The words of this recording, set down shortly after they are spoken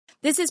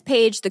This is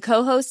Paige, the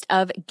co-host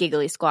of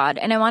Giggly Squad,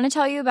 and I want to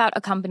tell you about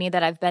a company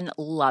that I've been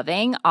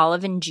loving,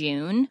 Olive &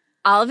 June.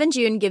 Olive &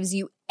 June gives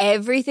you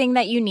everything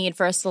that you need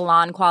for a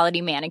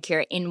salon-quality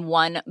manicure in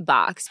one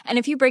box. And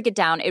if you break it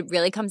down, it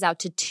really comes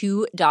out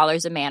to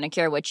 $2 a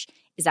manicure, which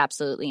is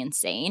absolutely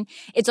insane.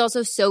 It's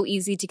also so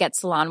easy to get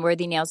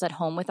salon-worthy nails at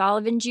home with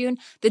Olive & June.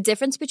 The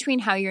difference between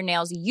how your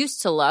nails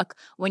used to look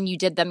when you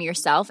did them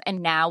yourself and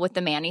now with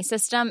the Mani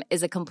system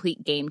is a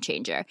complete game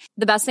changer.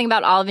 The best thing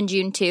about Olive &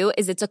 June, too,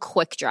 is it's a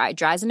quick dry.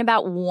 Dries in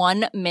about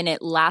 1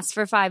 minute, lasts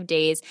for 5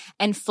 days,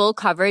 and full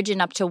coverage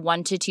in up to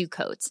 1 to 2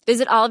 coats.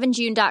 Visit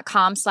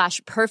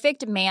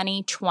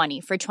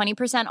oliveandjune.com/perfectmani20 for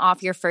 20%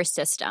 off your first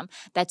system.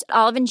 That's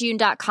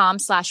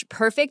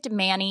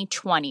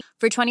oliveandjune.com/perfectmani20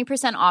 for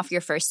 20% off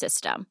your first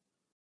system.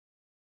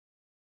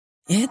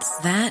 It's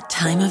that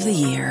time of the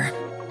year.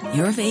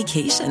 Your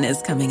vacation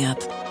is coming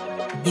up.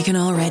 You can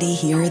already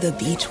hear the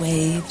beach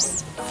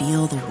waves,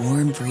 feel the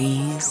warm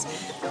breeze,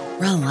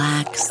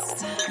 relax,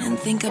 and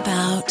think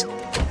about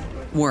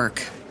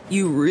work.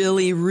 You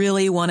really,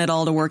 really want it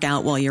all to work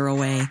out while you're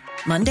away.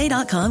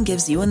 Monday.com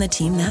gives you and the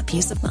team that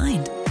peace of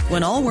mind.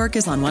 When all work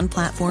is on one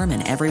platform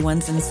and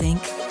everyone's in sync,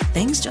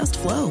 things just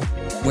flow.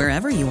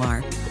 Wherever you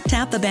are,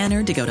 tap the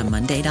banner to go to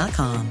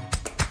Monday.com.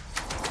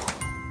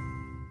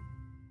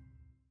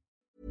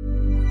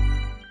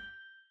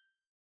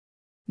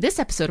 This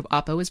episode of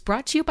Oppo is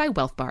brought to you by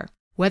Wealth Bar.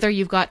 Whether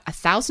you've got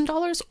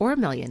 $1,000 or $1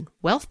 million,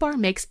 Wealth Bar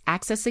makes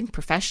accessing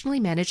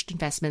professionally managed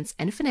investments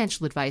and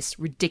financial advice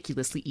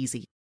ridiculously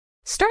easy.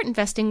 Start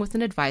investing with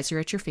an advisor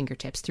at your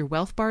fingertips through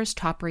Wealth Bar's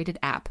top-rated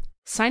app.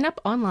 Sign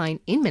up online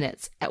in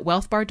minutes at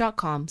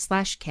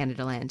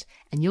wealthbar.com/Canadaland,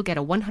 and you'll get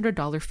a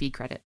 $100 fee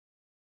credit.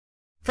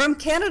 From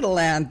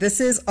Canadaland, this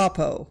is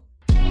Oppo.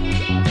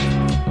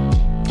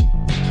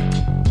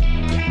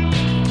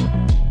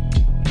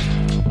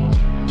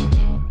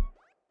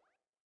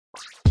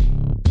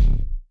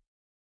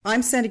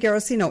 I'm Sandy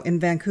Garosino in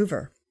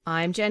Vancouver.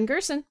 I'm Jen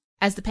Gerson.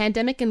 As the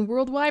pandemic and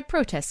worldwide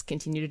protests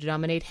continue to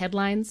dominate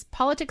headlines,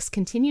 politics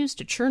continues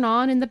to churn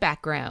on in the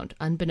background,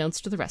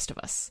 unbeknownst to the rest of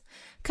us.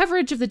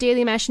 Coverage of the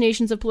daily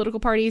machinations of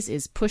political parties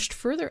is pushed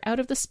further out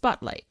of the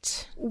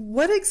spotlight.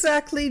 What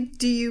exactly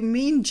do you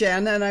mean,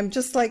 Jen? And I'm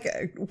just like,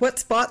 what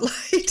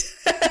spotlight?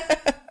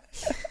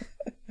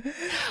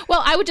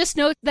 Well, I would just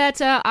note that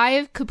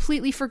I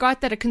completely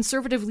forgot that a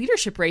conservative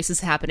leadership race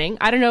is happening.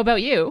 I don't know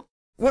about you.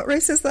 What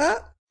race is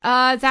that?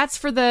 That's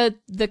for the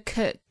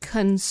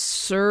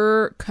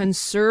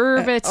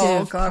conservative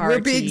oh God, party.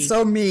 We're being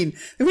so mean.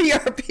 We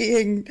are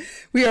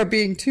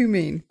being too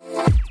mean.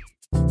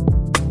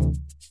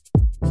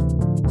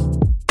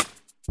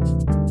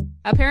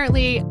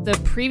 Apparently, the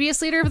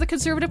previous leader of the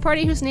Conservative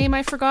Party, whose name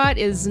I forgot,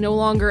 is no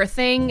longer a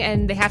thing,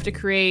 and they have to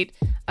create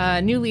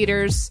new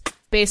leaders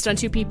based on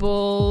two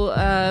people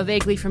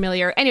vaguely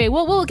familiar. Anyway,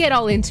 we'll get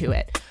all into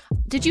it.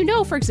 Did you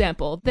know, for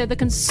example, that the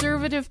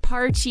Conservative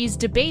Party's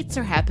debates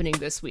are happening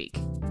this week?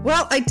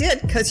 Well, I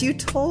did, because you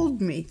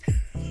told me.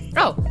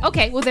 Oh,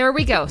 okay. Well, there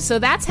we go. So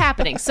that's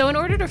happening. So in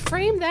order to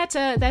frame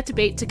that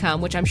debate to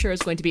come, which I'm sure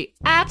is going to be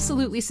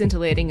absolutely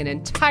scintillating and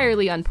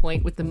entirely on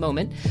point with the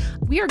moment,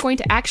 we are going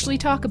to actually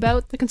talk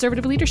about the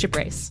Conservative leadership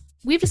race.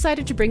 We've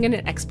decided to bring in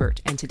an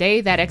expert, and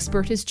today that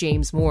expert is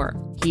James Moore.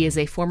 He is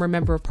a former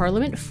Member of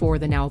Parliament for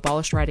the now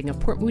abolished riding of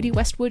Port Moody,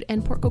 Westwood,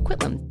 and Port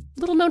Coquitlam.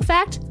 Little known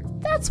fact,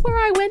 that's where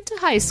I went to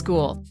high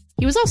school.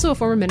 He was also a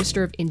former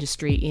Minister of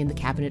Industry in the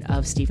cabinet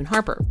of Stephen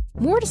Harper.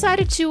 Moore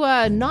decided to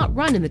not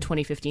run in the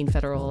 2015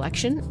 federal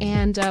election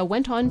and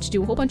went on to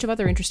do a whole bunch of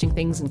other interesting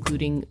things,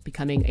 including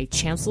becoming a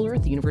chancellor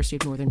at the University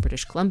of Northern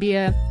British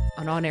Columbia,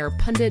 an on-air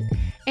pundit,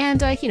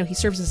 and he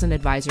serves as an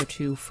advisor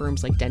to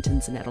firms like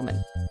Dentons and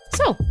Edelman.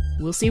 So,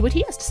 we'll see what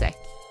he has to say.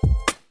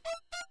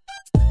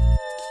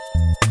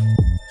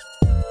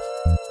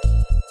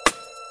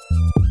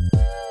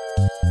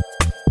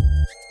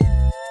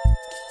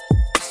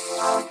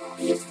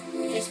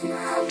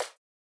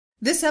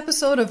 This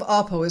episode of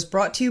Oppo is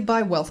brought to you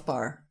by Wealth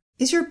Bar.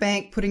 Is your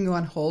bank putting you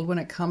on hold when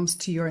it comes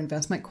to your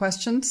investment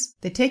questions?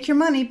 They take your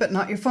money, but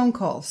not your phone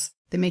calls.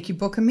 They make you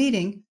book a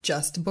meeting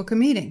just to book a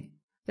meeting.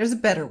 There's a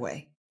better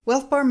way.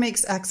 Wealth Bar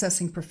makes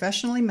accessing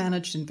professionally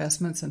managed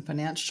investments and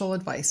financial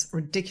advice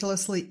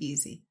ridiculously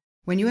easy.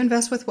 When you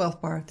invest with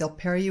Wealth Bar, they'll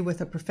pair you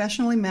with a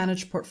professionally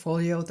managed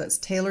portfolio that's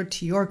tailored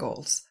to your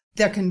goals.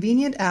 Their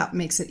convenient app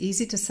makes it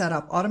easy to set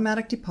up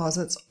automatic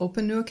deposits,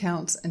 open new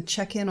accounts, and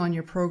check in on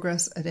your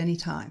progress at any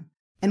time.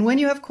 And when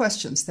you have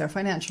questions, their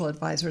financial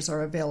advisors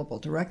are available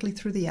directly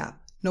through the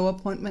app. No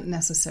appointment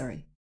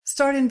necessary.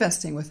 Start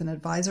investing with an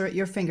advisor at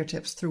your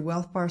fingertips through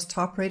Wealth Bar's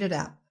top-rated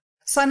app.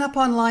 Sign up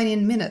online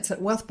in minutes at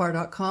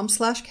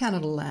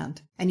wealthbar.com/Canadaland,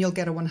 and you'll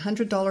get a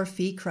 $100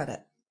 fee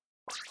credit.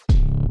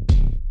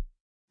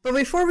 But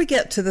before we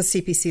get to the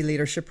CPC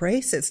leadership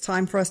race, it's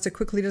time for us to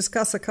quickly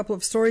discuss a couple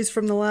of stories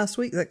from the last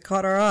week that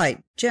caught our eye.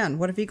 Jen,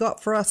 what have you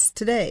got for us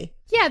today?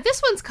 Yeah,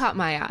 this one's caught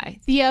my eye.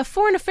 The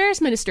Foreign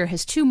Affairs Minister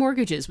has 2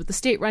 mortgages with the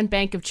state-run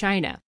Bank of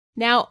China.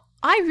 Now,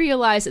 I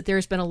realize that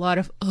there's been a lot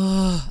of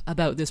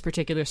about this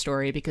particular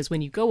story, because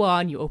when you go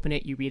on, you open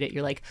it, you read it,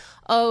 you're like,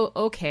 oh,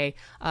 okay.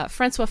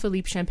 Francois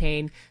Philippe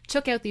Champagne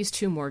took out these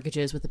 2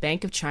 mortgages with the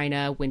Bank of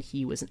China when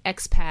he was an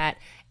expat.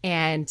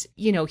 And,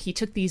 you know, he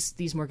took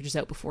these mortgages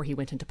out before he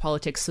went into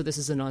politics. So this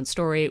is a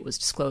non-story. It was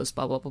disclosed,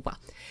 blah, blah, blah, blah.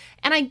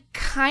 And I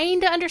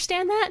kind of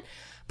understand that.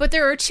 But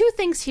there are 2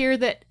 things here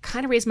that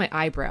kind of raise my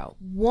eyebrow.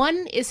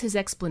 One is his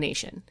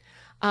explanation.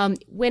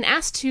 When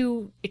asked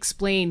to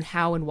explain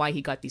how and why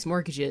he got these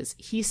mortgages,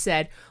 he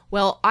said,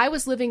 well, I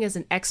was living as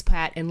an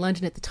expat in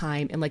London at the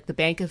time, and like the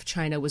Bank of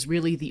China was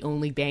really the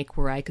only bank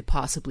where I could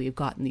possibly have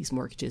gotten these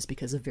mortgages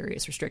because of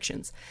various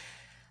restrictions.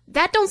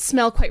 That don't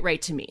smell quite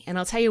right to me. And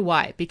I'll tell you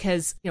why.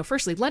 Because, you know,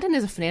 firstly, London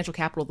is a financial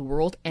capital of the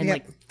world, and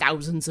like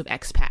thousands of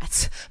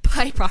expats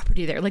buy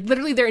property there. Like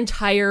literally their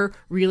entire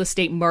real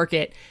estate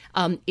market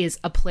is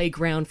a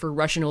playground for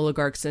Russian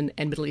oligarchs and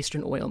Middle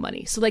Eastern oil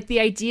money. So like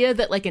the idea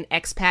that like an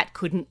expat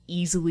couldn't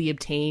easily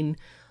obtain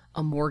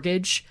a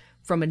mortgage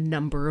from a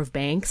number of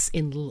banks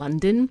in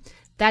London,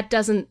 that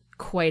doesn't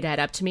quite add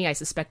up to me. I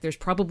suspect there's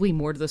probably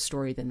more to the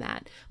story than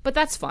that, but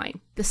that's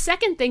fine. The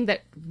second thing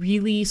that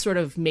really sort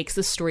of makes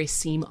this story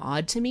seem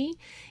odd to me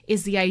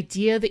is the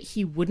idea that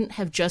he wouldn't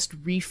have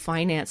just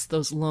refinanced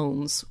those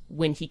loans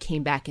when he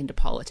came back into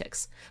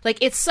politics. Like,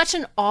 it's such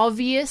an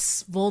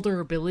obvious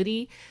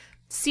vulnerability.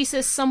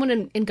 CSIS,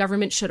 someone in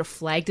government should have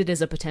flagged it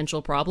as a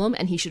potential problem,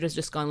 and he should have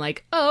just gone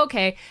like, oh,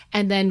 okay,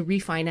 and then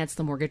refinance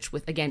the mortgage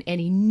with, again,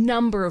 any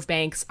number of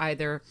banks,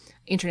 either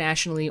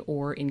internationally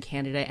or in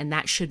Canada, and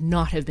that should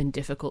not have been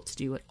difficult to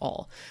do at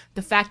all.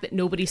 The fact that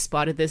nobody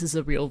spotted this as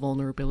a real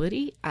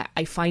vulnerability,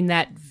 I find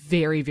that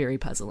very, very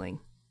puzzling.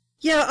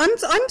 Yeah,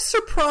 I'm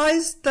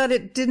surprised that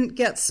it didn't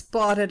get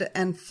spotted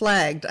and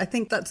flagged. I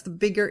think that's the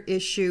bigger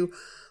issue,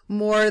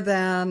 more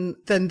than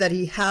that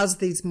he has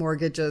these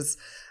mortgages.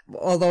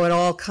 Although it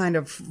all kind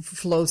of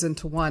flows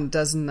into one,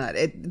 doesn't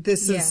it?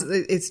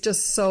 It's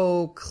just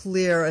so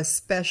clear,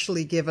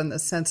 especially given the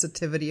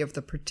sensitivity of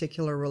the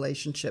particular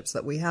relationships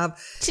that we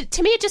have.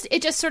 To me,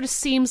 it just sort of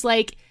seems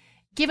like,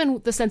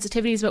 given the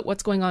sensitivities about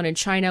what's going on in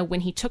China,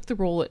 when he took the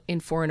role in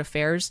foreign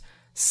affairs,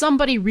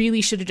 somebody really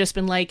should have just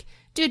been like,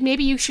 dude,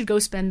 maybe you should go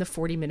spend the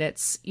 40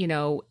 minutes, you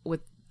know, with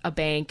a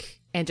bank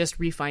and just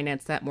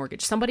refinance that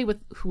mortgage. Somebody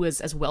who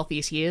is as wealthy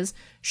as he is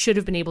should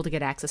have been able to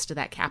get access to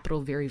that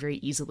capital very, very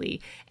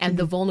easily. And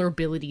the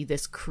vulnerability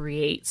this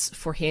creates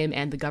for him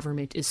and the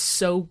government is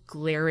so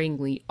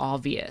glaringly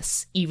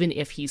obvious, even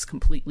if he's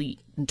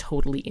completely and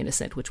totally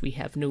innocent, which we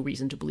have no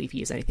reason to believe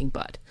he is anything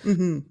but.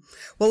 Mm-hmm.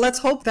 Well, let's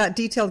hope that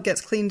detail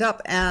gets cleaned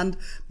up and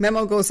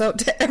memo goes out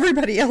to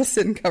everybody else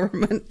in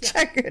government. Yeah.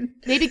 Check it.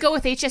 Maybe go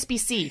with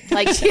HSBC.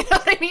 Like, you know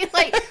what I mean?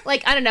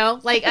 Like I don't know.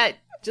 Like,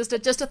 just a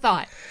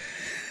thought.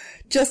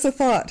 Just a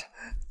thought.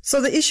 So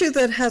the issue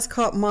that has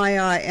caught my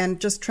eye and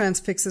just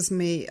transfixes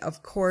me,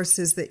 of course,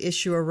 is the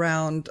issue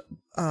around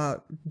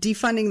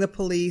defunding the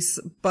police,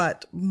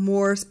 but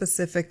more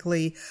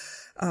specifically,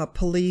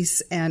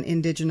 police and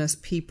Indigenous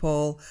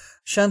people.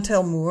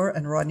 Chantel Moore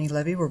and Rodney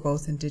Levy were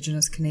both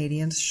Indigenous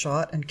Canadians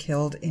shot and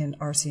killed in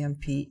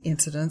RCMP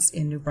incidents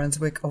in New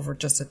Brunswick over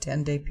just a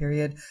 10-day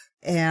period.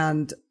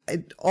 And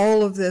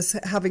all of this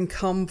having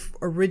come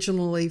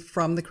originally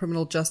from the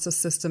criminal justice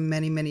system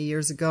many, many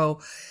years ago,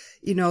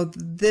 you know,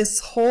 this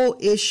whole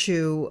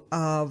issue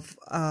of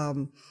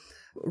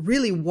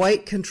really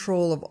white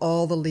control of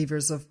all the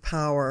levers of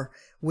power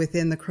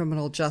within the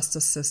criminal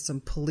justice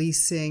system,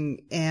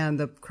 policing and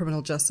the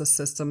criminal justice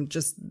system,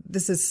 just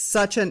this is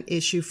such an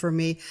issue for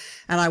me.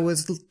 And I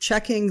was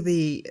checking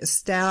the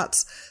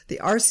stats. The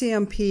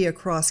RCMP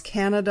across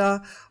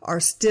Canada are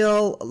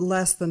still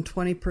less than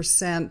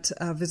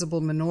 20%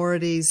 visible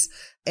minorities,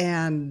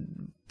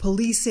 and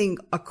policing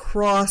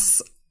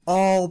across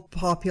all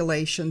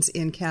populations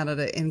in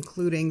Canada,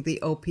 including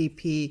the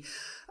OPP,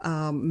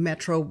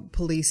 Metro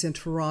Police in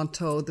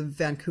Toronto, the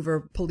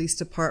Vancouver Police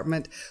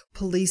Department.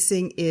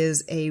 Policing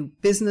is a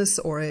business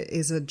or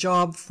is a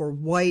job for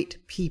white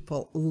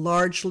people,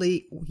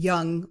 largely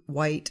young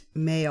white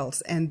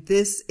males. And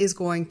this is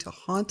going to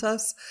haunt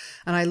us.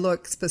 And I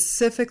look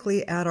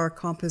specifically at our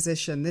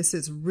composition. This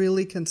is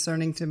really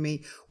concerning to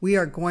me. We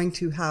are going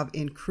to have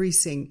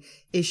increasing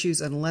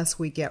issues unless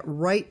we get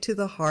right to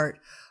the heart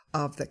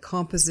of the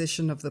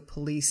composition of the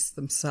police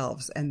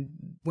themselves. And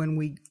when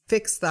we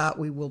fix that,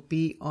 we will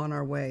be on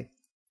our way.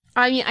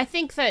 I mean, I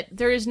think that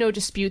there is no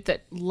dispute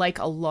that, like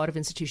a lot of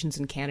institutions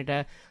in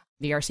Canada,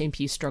 the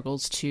RCMP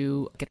struggles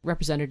to get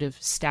representative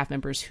staff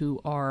members who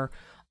are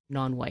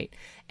non-white.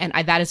 And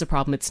that is a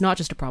problem. It's not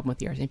just a problem with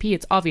the RCMP.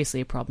 It's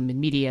obviously a problem in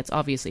media. It's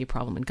obviously a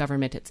problem in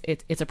government.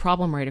 It's a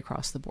problem right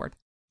across the board.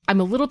 I'm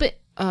a little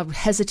bit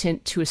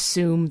hesitant to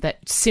assume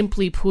that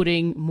simply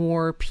putting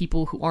more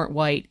people who aren't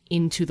white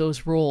into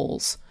those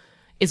roles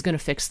is going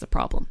to fix the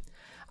problem.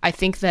 I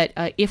think that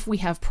if we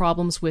have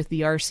problems with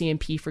the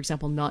RCMP, for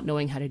example, not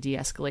knowing how to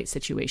de-escalate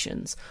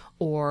situations,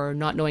 or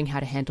not knowing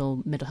how to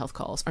handle mental health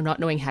calls, or not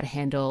knowing how to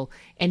handle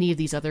any of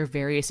these other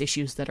various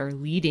issues that are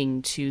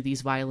leading to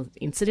these violent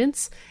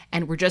incidents,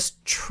 and we're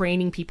just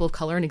training people of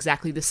color in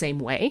exactly the same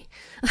way,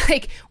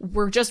 like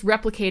we're just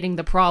replicating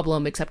the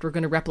problem, except we're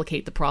going to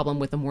replicate the problem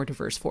with a more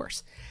diverse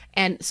force.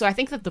 And so I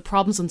think that the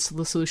problems and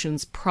the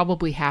solutions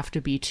probably have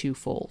to be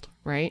twofold,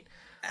 right?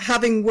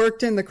 Having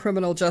worked in the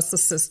criminal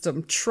justice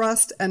system,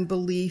 trust and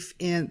belief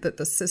in that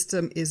the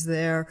system is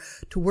there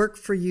to work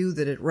for you,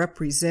 that it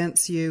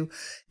represents you.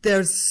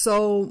 There's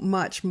so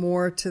much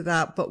more to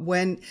that. But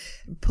when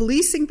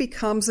policing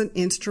becomes an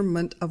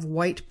instrument of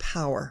white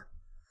power,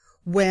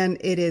 when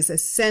it is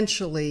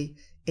essentially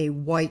a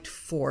white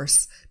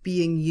force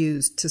being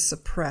used to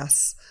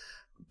suppress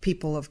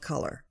people of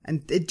color.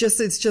 And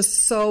it's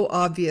just so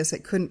obvious.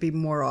 It couldn't be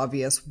more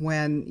obvious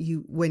when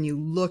you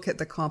look at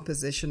the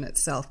composition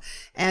itself.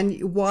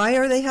 And why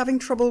are they having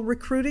trouble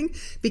recruiting?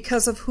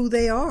 Because of who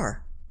they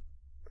are.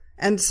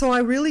 And so I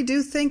really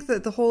do think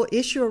that the whole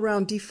issue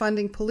around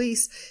defunding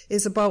police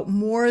is about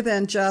more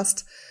than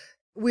just,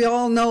 we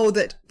all know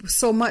that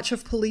so much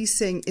of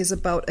policing is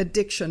about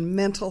addiction,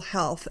 mental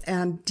health,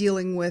 and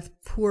dealing with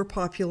poor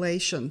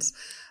populations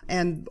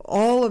and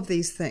all of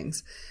these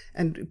things.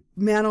 And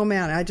man, oh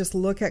man, I just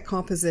look at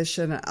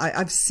composition.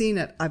 I've seen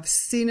it. I've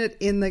seen it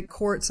in the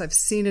courts. I've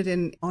seen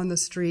it on the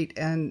street.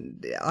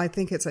 And I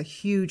think it's a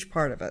huge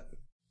part of it.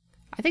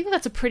 I think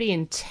that's a pretty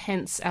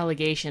intense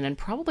allegation, and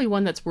probably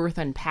one that's worth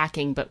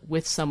unpacking, but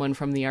with someone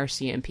from the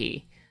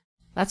RCMP.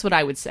 That's what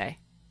I would say.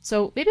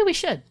 So maybe we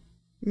should.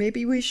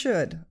 Maybe we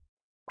should.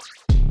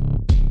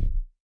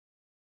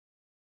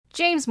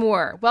 James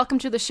Moore, welcome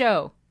to the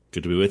show.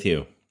 Good to be with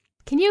you.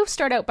 Can you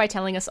start out by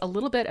telling us a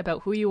little bit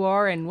about who you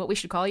are and what we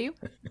should call you?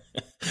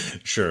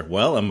 Sure.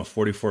 Well, I'm a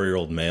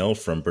 44-year-old male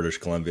from British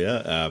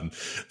Columbia.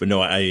 But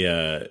no,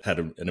 I had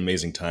an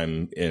amazing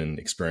time in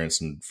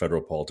experience in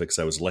federal politics.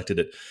 I was elected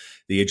at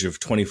the age of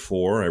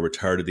 24. I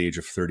retired at the age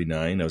of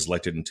 39. I was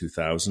elected in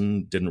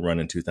 2000, didn't run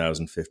in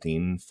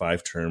 2015,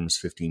 5 terms,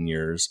 15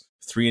 years,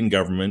 3 in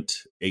government,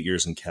 8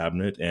 years in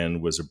cabinet,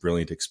 and was a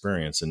brilliant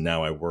experience. And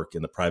now I work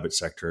in the private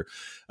sector,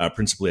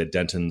 principally at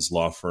Denton's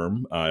law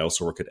firm. I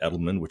also work at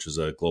Edelman, which is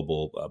a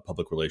global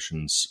public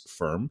relations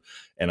firm.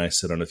 And I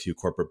sit on a few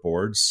corporate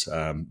boards,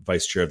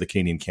 vice chair of the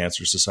Canadian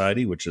Cancer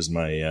Society, which is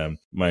my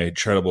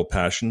charitable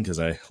passion because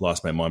I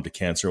lost my mom to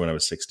cancer when I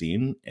was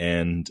 16.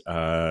 And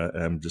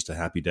I'm just a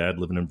happy dad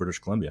living in British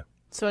Columbia.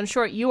 So in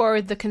short, you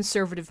are the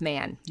conservative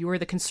man. You are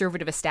the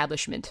conservative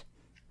establishment.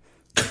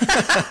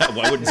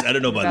 I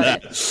don't know about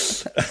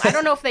that. I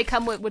don't know if they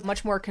come with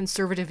much more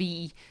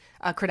conservative-y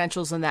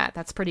credentials than that.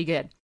 That's pretty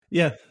good.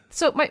 Yeah.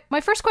 So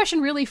my first question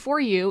really for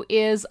you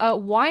is,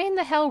 why in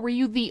the hell were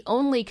you the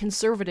only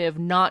conservative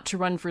not to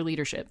run for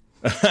leadership?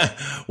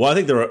 Well, I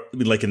think there are,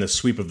 like in the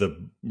sweep of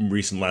the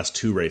recent last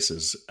 2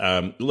 races,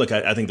 look,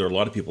 I think there are a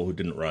lot of people who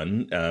didn't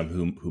run,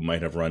 who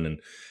might have run and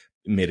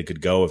made a good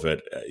go of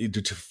it.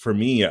 For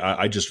me,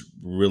 I just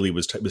really it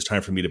was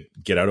time for me to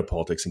get out of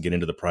politics and get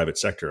into the private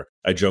sector.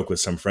 I joke with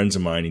some friends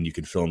of mine, and you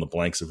can fill in the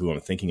blanks of who I'm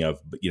thinking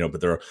of.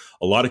 But there are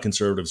a lot of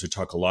conservatives who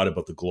talk a lot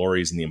about the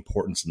glories and the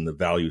importance and the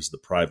values of the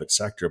private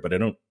sector, but I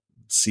don't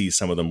see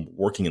some of them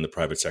working in the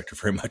private sector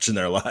very much in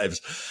their lives.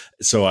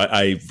 So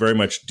I very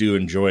much do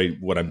enjoy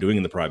what I'm doing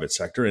in the private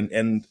sector,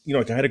 and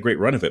I had a great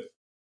run of it.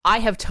 I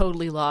have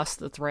totally lost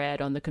the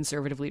thread on the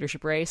conservative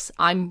leadership race.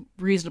 I'm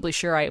reasonably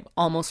sure I've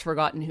almost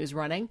forgotten who's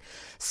running.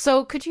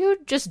 So could you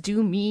just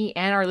do me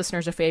and our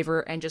listeners a favor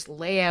and just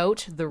lay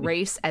out the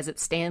race as it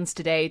stands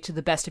today to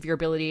the best of your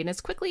ability and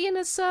as quickly and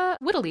as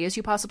wittily as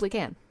you possibly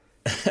can?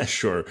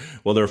 Sure.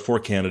 Well, there are 4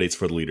 candidates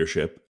for the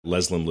leadership.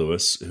 Leslyn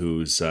Lewis,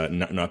 who's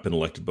not been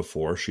elected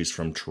before. She's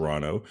from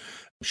Toronto.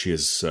 She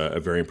has a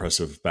very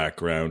impressive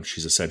background.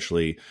 She's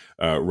essentially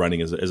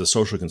running as a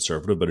social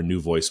conservative, but a new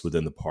voice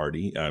within the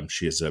party.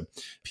 She has a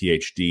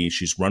PhD.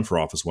 She's run for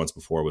office once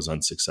before, was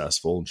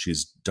unsuccessful. And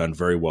she's done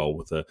very well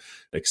with an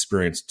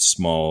experienced,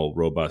 small,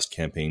 robust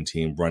campaign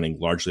team running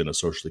largely on a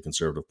socially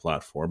conservative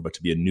platform, but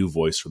to be a new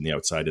voice from the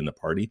outside in the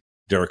party.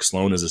 Derek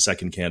Sloan is a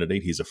second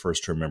candidate. He's a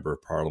first-term member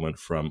of parliament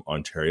from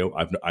Ontario.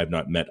 I've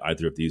not met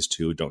either of these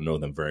two, don't know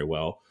them very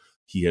well.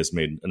 He has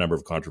made a number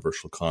of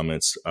controversial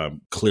comments,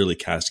 clearly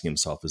casting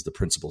himself as the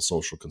principal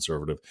social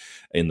conservative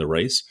in the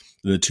race.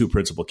 And the 2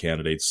 principal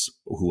candidates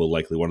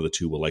one of the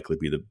 2 will likely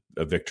be the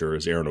victor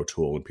is Erin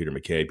O'Toole and Peter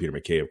MacKay. Peter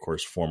MacKay, of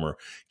course, former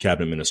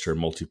cabinet minister,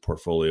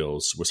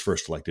 multi-portfolios, was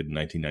first elected in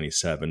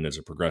 1997 as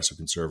a progressive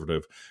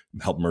conservative,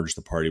 helped merge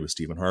the party with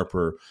Stephen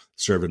Harper,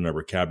 served in a number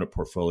of cabinet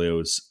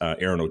portfolios.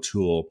 Erin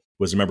O'Toole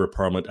was a member of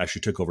parliament,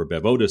 actually took over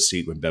Bev Oda's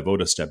seat when Bev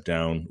Oda stepped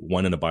down,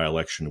 won in a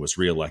by-election, was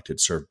re-elected,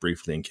 served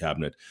briefly in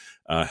cabinet,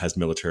 has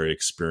military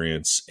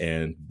experience,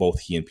 and both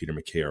he and Peter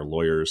MacKay are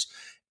lawyers.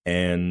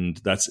 And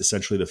that's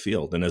essentially the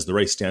field. And as the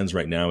race stands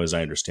right now, as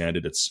I understand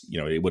it, it's,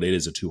 it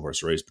is a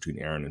 2-horse race between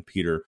Erin and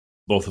Peter.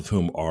 both of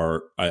whom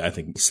are, I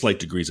think, slight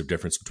degrees of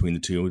difference between the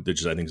two.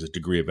 There's, I think, there's a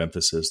degree of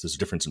emphasis. There's a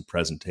difference in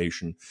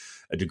presentation,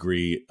 a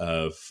degree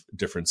of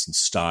difference in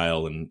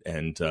style,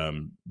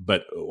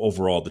 but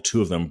overall, the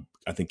two of them,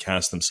 I think,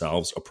 cast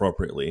themselves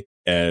appropriately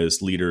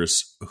as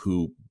leaders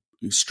who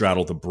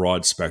straddle the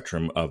broad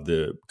spectrum of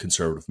the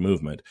conservative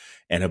movement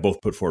and have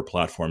both put forward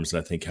platforms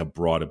that I think have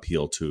broad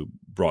appeal to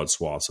broad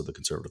swaths of the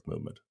conservative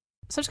movement.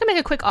 So I'm just going to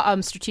make a quick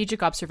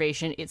strategic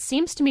observation. It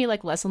seems to me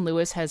like Leslyn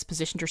Lewis has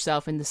positioned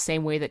herself in the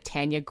same way that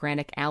Tanya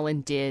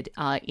Granick-Allen did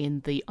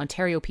in the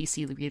Ontario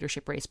PC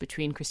leadership race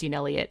between Christine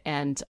Elliott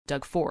and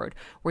Doug Ford,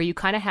 where you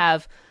kind of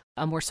have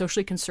a more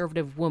socially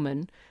conservative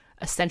woman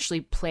essentially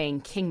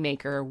playing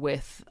kingmaker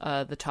with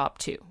the top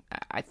two.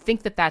 I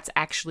think that that's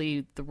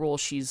actually the role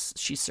she's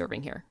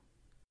serving here.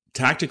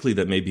 Tactically,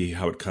 that may be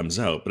how it comes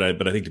out, but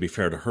I think to be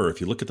fair to her,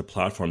 if you look at the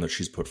platform that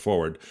she's put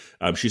forward,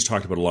 she's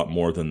talked about a lot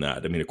more than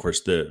that. I mean, of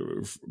course,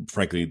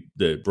 frankly,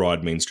 the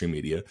broad mainstream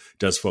media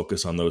does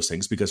focus on those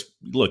things because,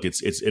 look,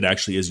 it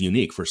actually is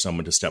unique for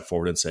someone to step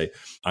forward and say,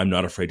 I'm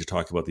not afraid to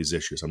talk about these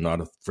issues. I'm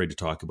not afraid to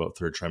talk about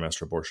third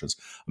trimester abortions.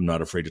 I'm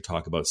not afraid to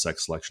talk about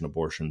sex selection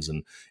abortions.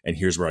 And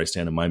here's where I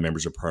stand, and my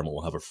members of parliament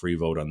will have a free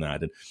vote on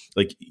that.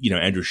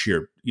 And Andrew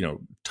Scheer,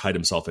 tied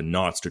himself in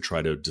knots to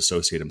try to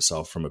dissociate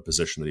himself from a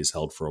position that he's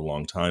held for a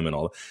long time and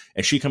all.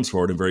 And she comes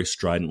forward and very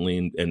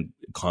stridently and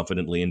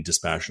confidently and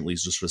dispassionately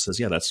just sort of says,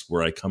 yeah, that's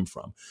where I come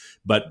from.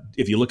 But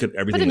if you look at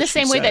everything, but in the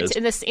same way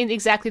in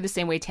exactly the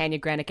same way Tanya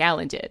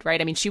Granick-Allen did,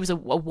 right? I mean, she was a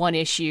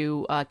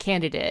one-issue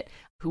candidate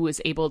who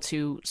was able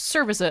to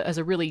serve as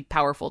a really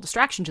powerful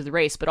distraction to the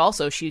race, but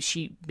also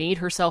she made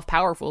herself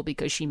powerful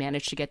because she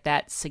managed to get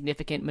that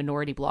significant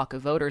minority block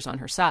of voters on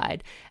her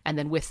side. And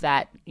then with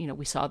that,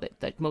 we saw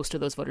that most of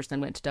those voters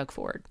then went to Doug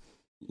Ford.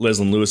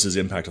 Leslyn Lewis's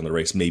impact on the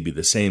race may be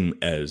the same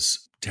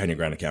as Tanya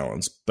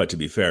Granick-Allen's, but to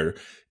be fair,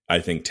 I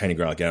think Tanya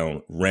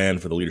Granick-Allen ran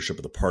for the leadership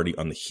of the party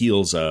on the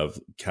heels of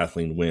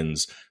Kathleen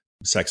Wynne's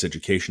sex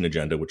education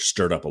agenda, which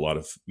stirred up a lot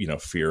of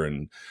fear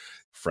and,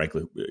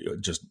 frankly,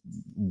 just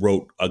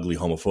wrote ugly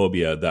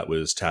homophobia that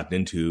was tapped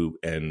into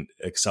and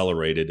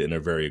accelerated in a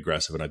very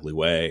aggressive and ugly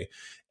way.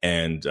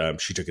 And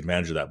she took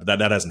advantage of that, but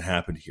that hasn't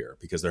happened here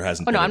because there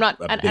hasn't.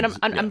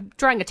 I'm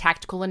drawing a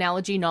tactical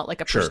analogy, not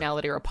like a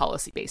personality or a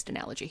policy-based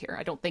analogy here.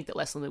 I don't think that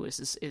Leslyn Lewis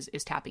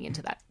is tapping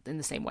into that in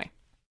the same way.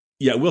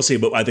 Yeah, we'll see.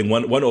 But I think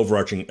one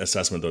overarching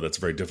assessment, though, that's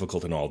very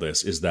difficult in all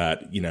this is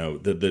that,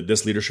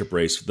 this leadership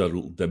race,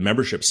 the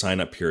membership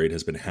sign-up period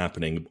has been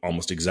happening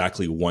almost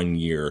exactly 1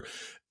 year,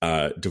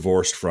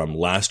 divorced from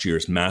last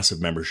year's massive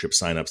membership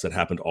signups that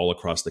happened all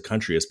across the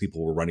country as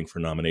people were running for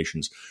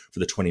nominations for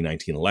the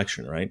 2019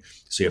 election, right?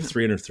 So you have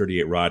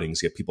 338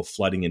 ridings, you have people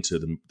flooding into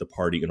the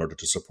party in order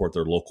to support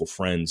their local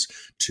friends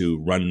to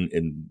run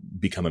and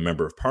become a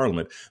member of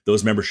parliament.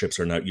 Those memberships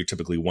are now, your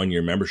typically 1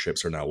 year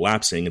memberships are now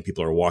lapsing and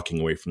people are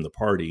walking away from the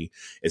party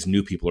as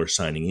new people are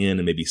signing in.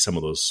 And maybe some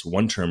of those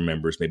one-term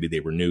members, maybe they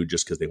renewed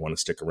just because they want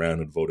to stick around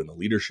and vote in the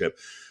leadership.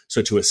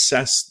 So to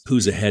assess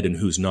who's ahead and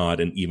who's not,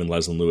 and even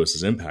Leslyn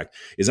Lewis's impact,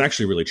 is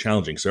actually really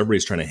challenging. So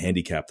everybody's trying to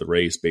handicap the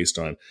race based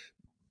on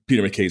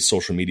Peter MacKay's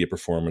social media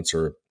performance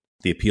or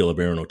the appeal of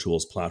Erin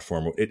O'Toole's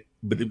platform.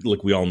 But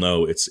like we all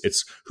know,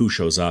 it's who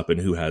shows up and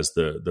who has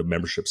the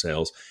membership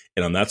sales.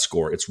 And on that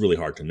score, it's really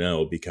hard to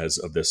know because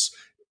of this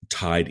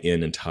tied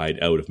in and tied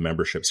out of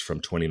memberships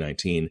from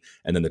 2019.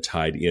 And then the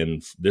tied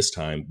in this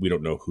time, we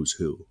don't know who's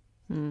who.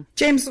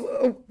 James,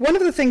 one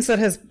of the things that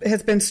has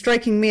been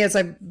striking me as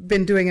I've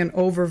been doing an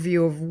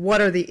overview of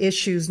what are the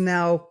issues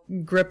now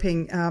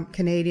gripping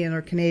Canadian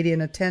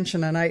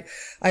attention, and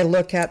I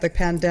look at the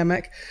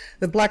pandemic,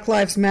 the Black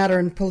Lives Matter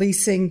and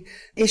policing,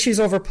 issues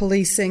over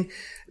policing,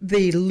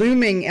 the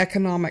looming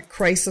economic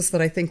crisis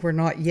that I think we're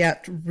not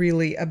yet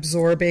really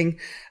absorbing,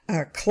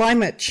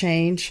 climate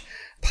change,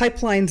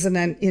 pipelines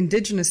and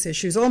Indigenous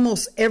issues.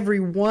 Almost every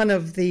one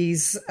of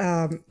these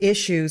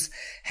issues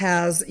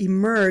has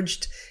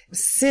emerged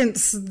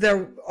since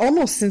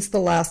the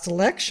last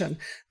election.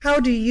 How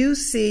do you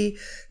see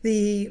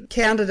the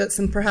candidates,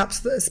 and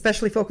perhaps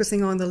especially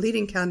focusing on the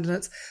leading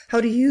candidates,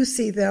 how do you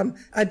see them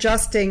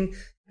adjusting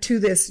to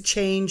this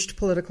changed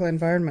political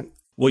environment?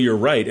 Well, you're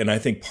right. And I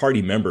think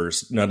party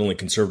members, not only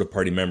Conservative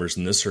Party members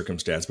in this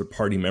circumstance, but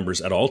party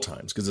members at all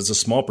times, because it's a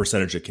small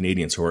percentage of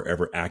Canadians who are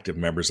ever active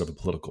members of a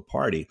political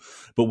party.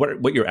 But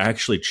what you're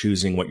actually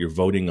choosing, what you're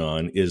voting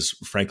on is,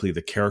 frankly,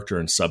 the character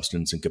and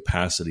substance and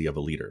capacity of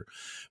a leader.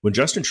 When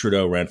Justin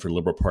Trudeau ran for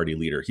Liberal Party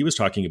leader, he was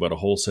talking about a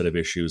whole set of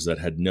issues that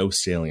had no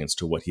salience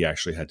to what he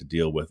actually had to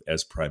deal with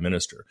as prime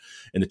minister.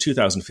 In the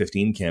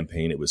 2015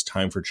 campaign, it was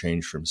time for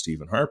change from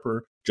Stephen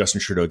Harper.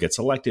 Justin Trudeau gets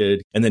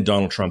elected, and then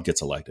Donald Trump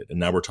gets elected. And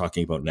now we're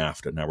talking about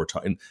NAFTA. Now we're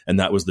talking, and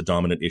that was the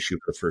dominant issue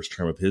for the first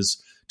term of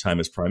his time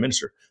as prime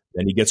minister.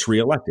 Then he gets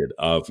reelected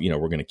we're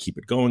going to keep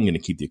it going, going to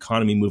keep the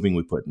economy moving.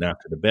 We put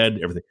NAFTA to bed,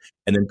 everything.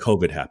 And then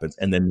COVID happens.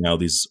 And then now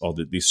these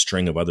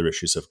string of other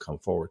issues have come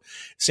forward.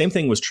 Same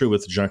thing was true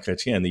with Jean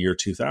Chrétien in the year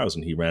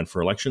 2000. He ran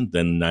for election.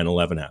 Then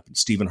 9/11 happened.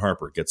 Stephen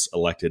Harper gets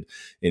elected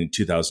in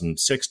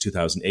 2006,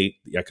 2008.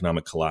 The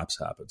economic collapse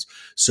happens.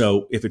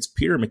 So if it's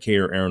Peter MacKay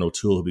or Erin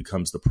O'Toole who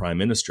becomes the prime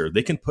minister, minister,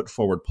 they can put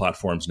forward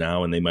platforms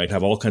now and they might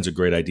have all kinds of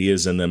great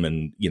ideas in them.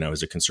 And,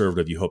 as a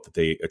conservative, you hope that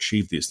they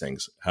achieve these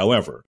things.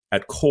 However,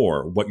 at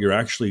core, what you're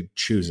actually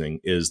choosing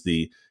is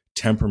the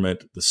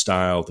temperament, the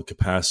style, the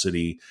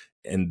capacity,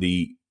 and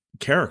the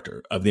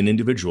character of an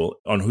individual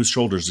on whose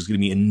shoulders is going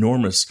to be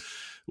enormous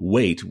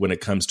weight when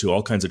it comes to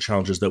all kinds of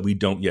challenges that we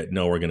don't yet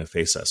know are going to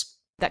face us.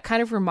 That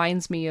kind of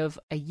reminds me of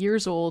a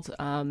years-old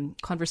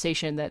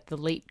conversation that the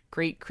late,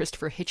 great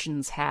Christopher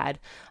Hitchens had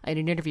in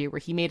an interview where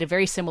he made a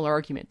very similar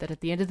argument that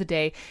at the end of the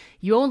day,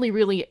 you only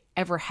really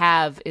ever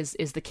have is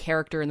the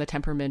character and the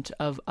temperament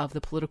of the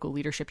political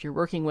leadership you're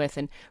working with.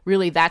 And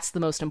really, that's the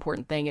most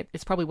important thing.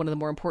 It's probably one of the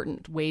more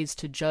important ways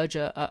to judge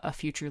a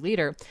future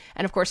leader.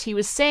 And of course, he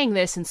was saying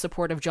this in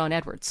support of John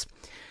Edwards.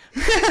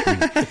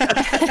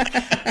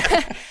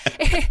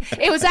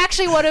 It was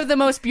actually one of the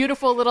most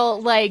beautiful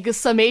little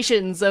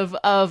summations of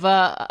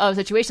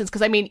situations,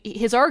 because I mean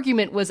his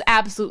argument was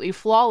absolutely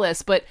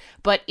flawless, but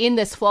in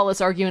this flawless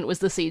argument was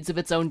the seeds of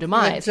its own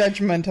demise. The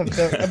judgment of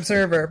the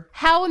observer.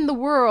 How in the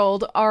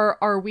world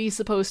are we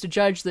supposed to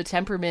judge the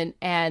temperament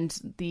and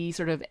the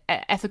sort of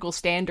ethical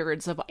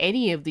standards of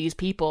any of these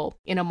people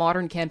in a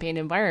modern campaign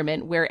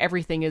environment where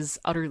everything is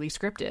utterly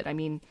scripted? I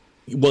mean.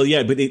 Well,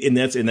 yeah, but in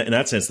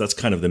that sense, that's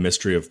kind of the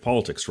mystery of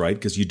politics, right?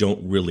 Because you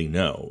don't really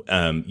know.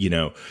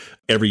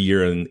 Every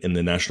year in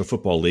the National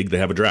Football League, they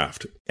have a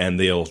draft, and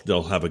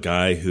they'll have a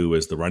guy who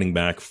is the running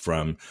back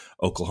from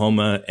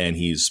Oklahoma, and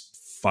he's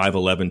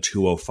 5'11",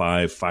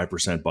 205,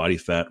 5% body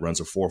fat, runs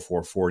a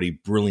 4.4 40,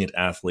 brilliant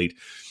athlete.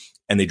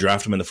 And they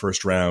draft him in the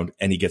first round,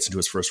 and he gets into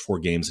his first 4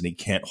 games, and he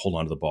can't hold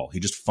on to the ball. He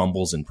just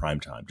fumbles in prime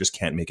time, just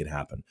can't make it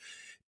happen.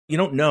 You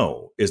don't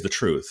know is the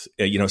truth.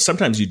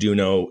 Sometimes you do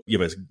know, you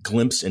have a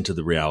glimpse into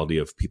the reality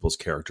of people's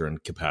character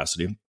and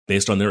capacity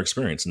based on their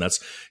experience. And that's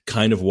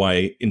kind of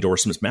why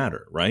endorsements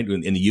matter, right?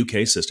 In the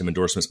UK system,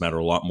 endorsements matter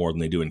a lot more than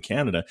they do in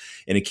Canada.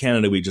 And in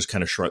Canada, we just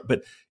kind of shrug.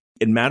 But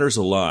it matters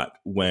a lot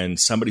when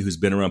somebody who's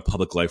been around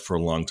public life for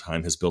a long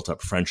time has built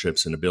up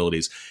friendships and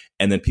abilities.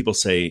 And then people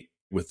say,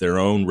 with their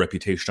own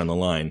reputation on the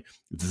line,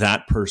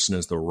 that person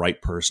is the right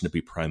person to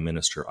be prime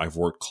minister. I've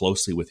worked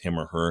closely with him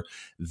or her.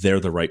 They're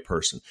the right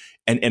person.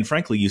 And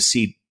frankly, you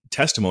see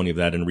testimony of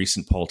that in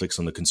recent politics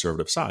on the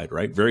conservative side,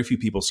 right? Very few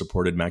people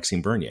supported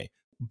Maxime Bernier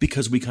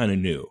because we kind of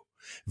knew.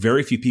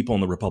 Very few people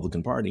in the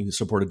Republican Party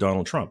supported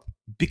Donald Trump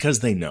because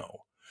they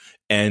know.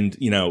 And,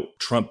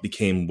 Trump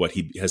became what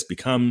he has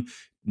become.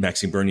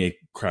 Maxime Bernier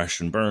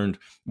crashed and burned.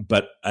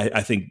 But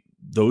I think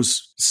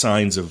those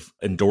signs of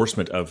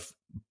endorsement of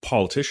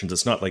politicians,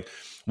 it's not like,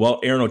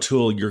 well, Aaron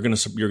O'Toole, you're gonna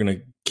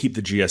keep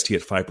the GST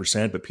at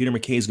 5%, but Peter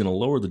MacKay is going to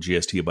lower the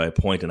GST by a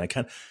point. And I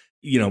can't,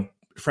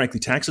 frankly,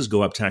 taxes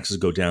go up, taxes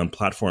go down.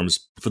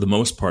 Platforms, for the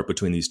most part,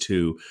 between these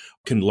two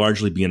can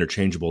largely be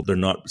interchangeable. They're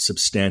not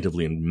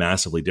substantively and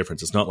massively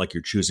different. It's not like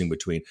you're choosing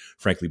between,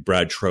 frankly,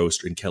 Brad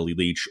Trost and Kelly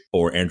Leach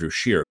or Andrew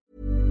Scheer.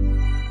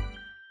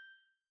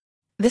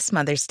 This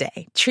Mother's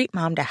Day, treat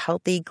mom to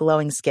healthy,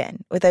 glowing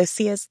skin with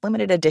Osea's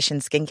limited edition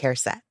skincare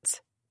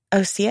sets.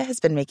 Osea has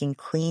been making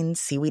clean,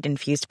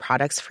 seaweed-infused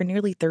products for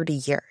nearly 30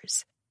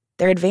 years.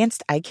 Their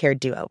advanced eye care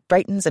duo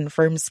brightens and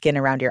firms skin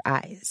around your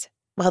eyes,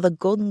 while the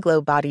Golden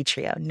Glow Body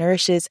Trio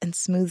nourishes and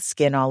smooths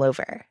skin all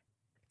over.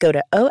 Go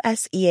to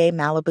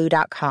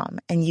OSEAMalibu.com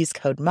and use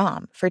code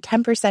MOM for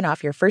 10%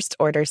 off your first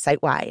order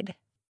site-wide.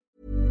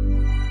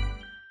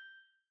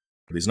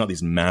 There's not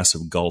these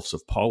massive gulfs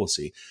of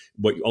policy.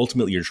 What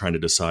ultimately you're trying to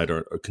decide,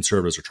 or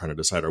conservatives are trying to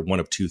decide, are one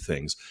of two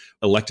things: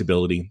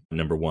 electability,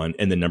 number one,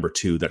 and then number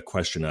two, that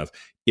question of,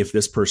 if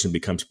this person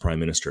becomes prime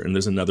minister and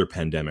there's another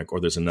pandemic or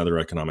there's another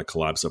economic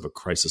collapse of a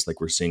crisis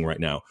like we're seeing right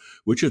now,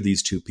 which of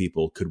these two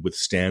people could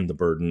withstand the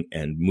burden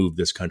and move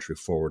this country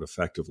forward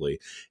effectively?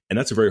 And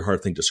that's a very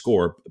hard thing to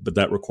score, but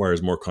that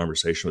requires more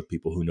conversation with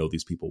people who know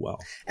these people well.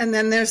 And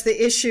then there's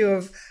the issue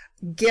of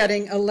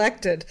getting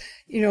elected.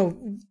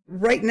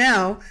 Right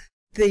now,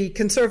 the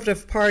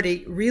Conservative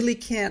Party really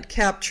can't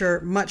capture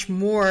much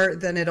more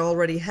than it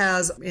already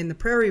has in the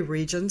prairie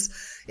regions.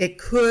 It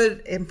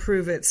could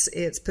improve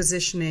its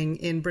positioning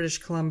in British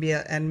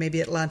Columbia and maybe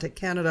Atlantic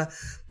Canada,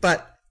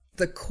 but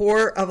the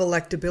core of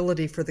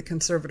electability for the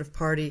Conservative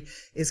Party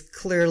is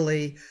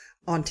clearly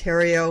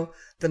Ontario,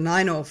 the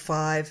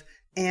 905,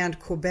 and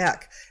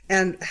Quebec.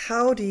 And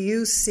how do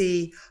you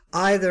see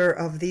either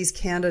of these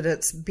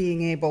candidates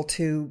being able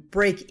to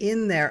break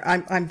in there?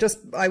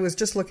 I was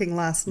just looking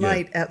last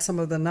night at some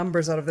of the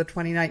numbers out of the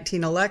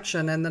 2019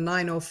 election, and the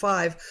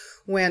 905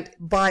 went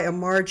by a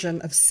margin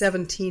of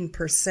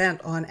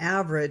 17% on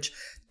average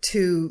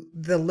to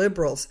the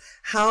Liberals.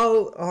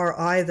 How are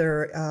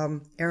either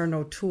Aaron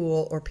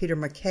O'Toole or Peter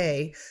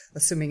MacKay,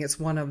 assuming it's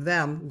one of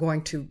them,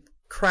 going to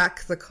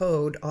crack the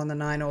code on the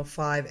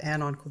 905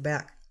 and on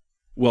Quebec?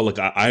 Well, look,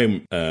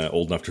 I'm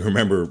old enough to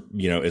remember,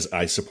 as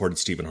I supported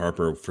Stephen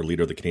Harper for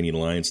leader of the Canadian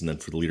Alliance and then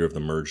for the leader of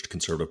the merged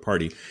Conservative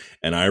Party.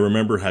 And I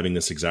remember having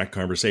this exact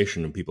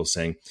conversation and people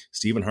saying,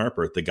 Stephen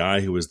Harper, the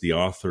guy who was the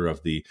author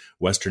of the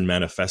Western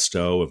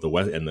Manifesto of the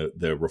West and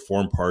the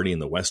Reform Party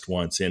and the West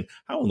wants in,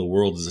 how in the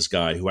world is this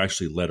guy who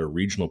actually led a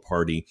regional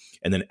party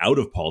and then out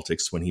of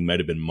politics when he might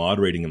have been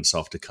moderating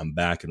himself to come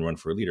back and run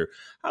for a leader?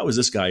 How is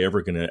this guy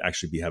ever going to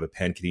actually have a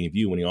pan-Canadian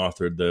view when he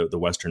authored the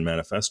Western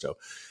Manifesto?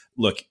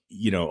 Look,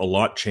 a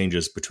lot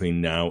changes between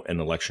now and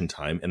election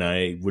time, and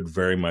I would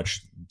very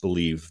much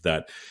believe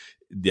that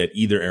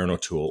either Aaron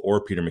O'Toole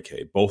or Peter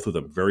MacKay, both of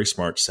them very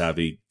smart,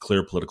 savvy,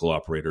 clear political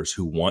operators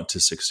who want to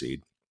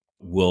succeed,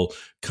 will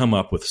come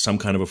up with some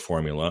kind of a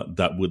formula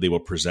that they will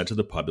present to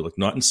the public,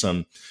 not in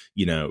some,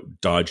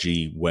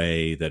 dodgy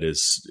way that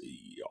is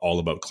all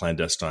about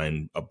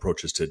clandestine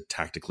approaches to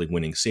tactically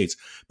winning seats,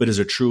 but as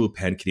a true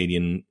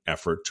pan-Canadian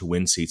effort to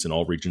win seats in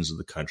all regions of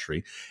the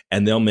country.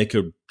 And they'll make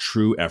a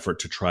true effort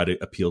to try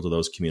to appeal to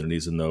those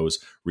communities in those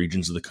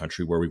regions of the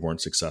country where we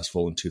weren't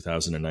successful in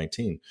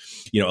 2019.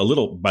 A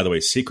little, by the way,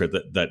 secret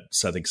that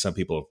I think some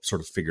people have sort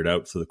of figured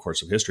out through the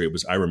course of history.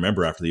 I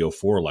remember after the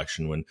 2004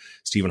 election when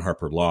Stephen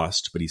Harper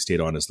lost, but he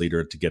stayed on as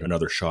leader to get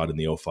another shot in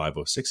the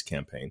 2005-06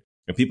 campaign.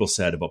 And people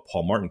said about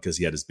Paul Martin, because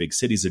he had his big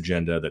cities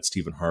agenda, that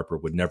Stephen Harper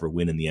would never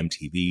win in the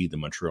MTV, the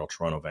Montreal,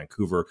 Toronto,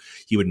 Vancouver.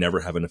 He would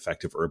never have an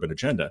effective urban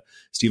agenda.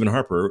 Stephen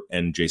Harper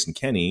and Jason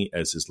Kenney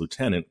as his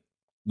lieutenant,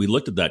 we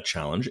looked at that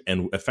challenge,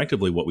 and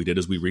effectively what we did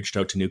is we reached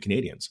out to new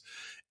Canadians.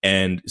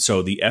 And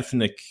so the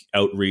ethnic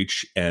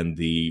outreach and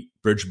the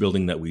bridge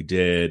building that we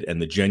did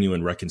and the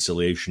genuine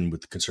reconciliation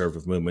with the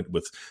Conservative movement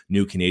with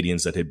new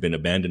Canadians that had been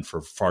abandoned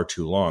for far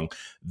too long,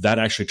 that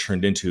actually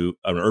turned into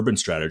an urban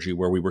strategy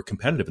where we were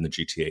competitive in the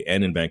GTA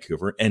and in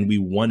Vancouver, and we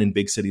won in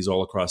big cities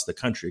all across the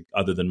country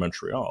other than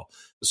Montreal.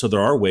 So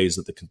there are ways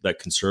that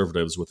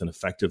Conservatives with an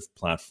effective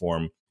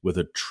platform, with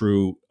a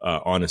true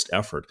honest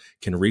effort,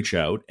 can reach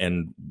out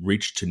and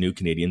reach to new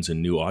Canadians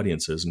and new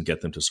audiences and get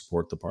them to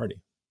support the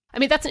party. I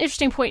mean, that's an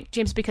interesting point,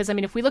 James, because,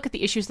 if we look at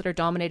the issues that are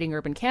dominating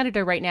urban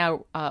Canada right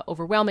now,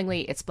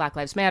 overwhelmingly, it's Black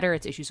Lives Matter,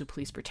 it's issues of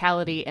police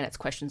brutality, and it's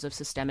questions of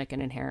systemic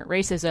and inherent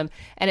racism.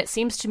 And it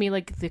seems to me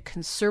like the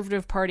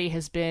Conservative Party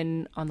has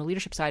been, on the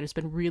leadership side, has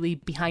been really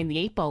behind the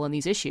eight ball on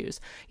these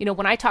issues.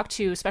 When I talk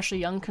to especially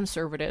young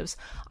Conservatives,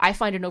 I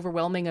find an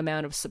overwhelming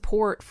amount of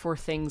support for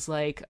things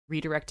like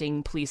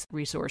redirecting police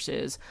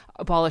resources,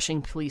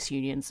 abolishing police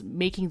unions,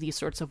 making these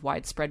sorts of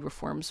widespread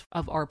reforms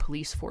of our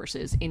police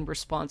forces in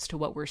response to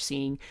what we're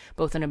seeing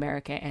both in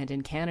America and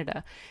in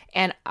Canada.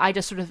 And I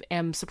just sort of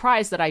am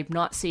surprised that I'm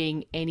not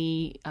seeing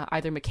any,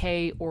 either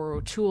MacKay or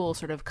O'Toole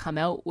sort of come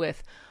out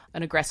with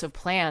an aggressive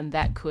plan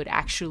that could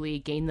actually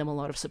gain them a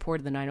lot of support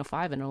in the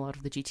 905 and a lot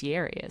of the GTA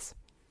areas.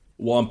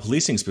 Well, on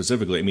policing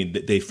specifically,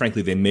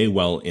 they may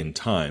well in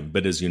time,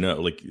 but as you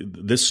know,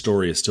 this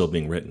story is still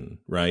being written,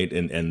 right?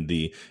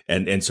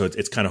 And so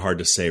it's kind of hard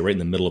to say right in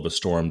the middle of a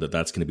storm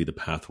that's going to be the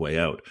pathway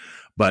out.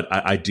 But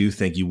I do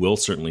think you will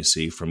certainly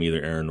see from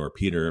either Aaron or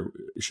Peter,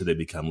 should they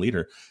become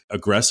leader,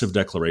 aggressive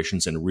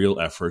declarations and real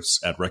efforts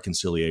at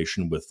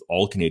reconciliation with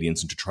all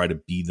Canadians and to try to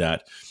be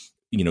that,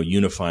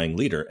 unifying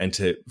leader and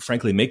to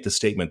frankly make the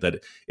statement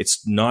that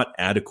it's not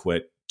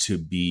adequate to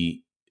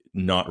be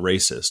not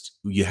racist.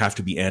 You have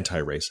to be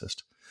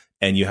anti-racist.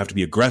 And you have to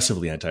be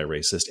aggressively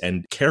anti-racist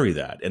and carry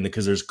that. And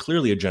because there's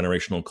clearly a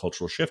generational and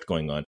cultural shift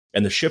going on.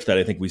 And the shift that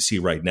I think we see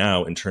right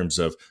now in terms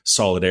of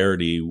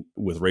solidarity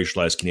with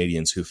racialized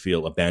Canadians who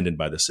feel abandoned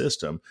by the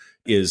system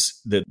is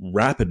the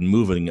rapid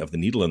moving of the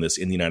needle in this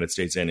in the United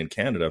States and in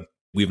Canada.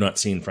 We've not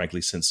seen,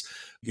 frankly, since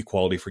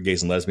equality for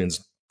gays and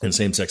lesbians and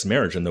same-sex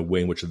marriage, and the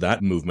way in which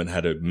that movement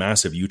had a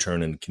massive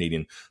U-turn in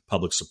Canadian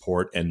public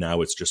support, and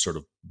now it's just sort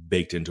of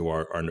baked into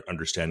our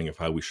understanding of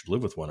how we should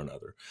live with one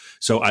another.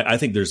 So I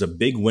think there's a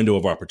big window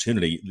of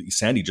opportunity.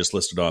 Sandy just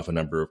listed off a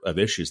number of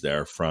issues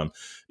there, from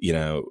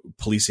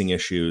policing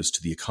issues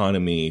to the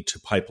economy to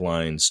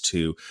pipelines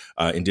to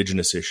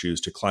Indigenous issues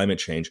to climate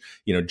change.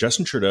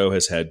 Justin Trudeau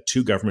has had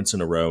two governments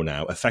in a row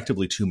now,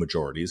 effectively two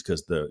majorities,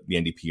 because the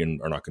NDP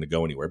are not going to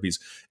go anywhere. Because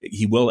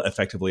he will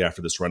effectively,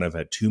 after this run, have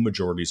had two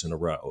majorities in a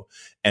row.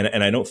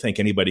 And I don't think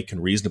anybody can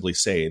reasonably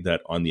say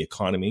that on the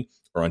economy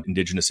or on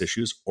Indigenous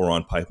issues or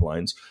on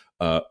pipelines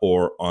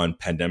or on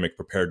pandemic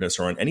preparedness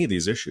or on any of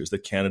these issues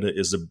that Canada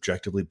is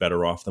objectively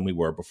better off than we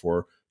were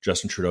before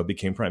Justin Trudeau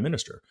became prime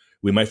minister.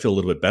 We might feel a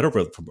little bit better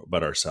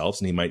about ourselves,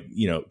 and he might,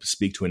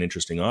 speak to an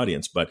interesting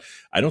audience, but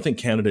I don't think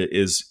Canada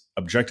is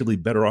objectively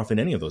better off in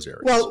any of those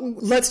areas. Well,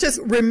 let's just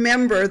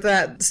remember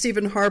that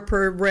Stephen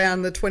Harper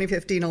ran the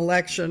 2015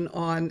 election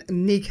on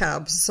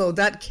kneecaps. So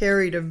that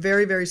carried a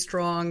very, very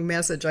strong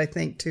message, I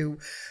think, to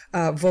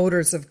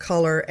voters of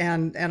color.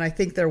 And I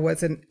think there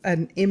was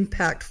an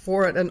impact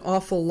for it. An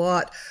awful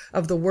lot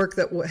of the work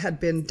that had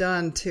been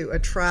done to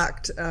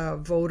attract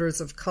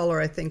voters of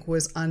color, I think,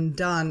 was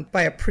undone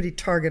by a pretty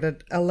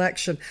targeted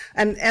election.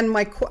 And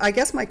I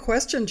guess my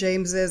question,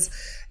 James, is,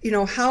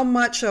 how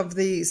much of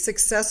the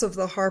success of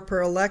the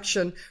Harper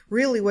election,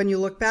 really, when you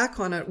look back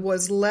on it,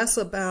 was less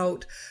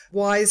about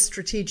wise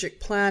strategic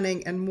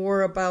planning and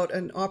more about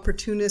an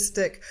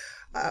opportunistic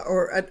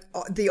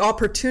the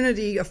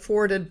opportunity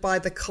afforded by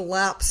the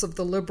collapse of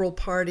the Liberal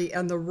Party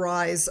and the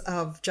rise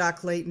of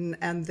Jack Layton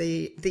and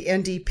the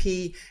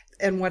NDP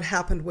and what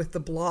happened with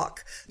the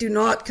Bloc? Do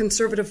not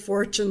conservative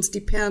fortunes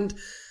depend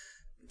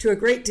to a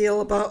great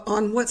deal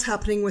on what's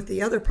happening with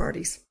the other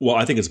parties? Well,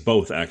 I think it's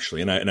both,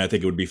 actually, and I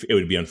think it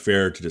would be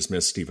unfair to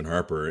dismiss Stephen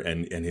Harper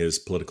and his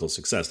political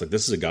success. Like,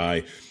 this is a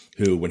guy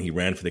who, when he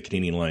ran for the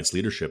Canadian Alliance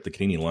leadership, the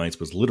Canadian Alliance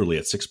was literally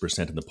at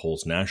 6% in the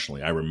polls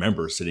nationally. I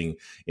remember sitting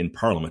in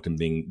Parliament and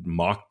being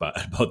mocked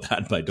about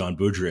that by Don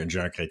Boudreau and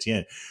Jean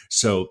Chrétien.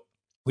 So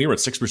we were at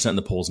 6% in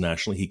the polls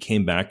nationally. He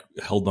came back,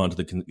 held on to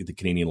the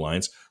Canadian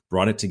Alliance,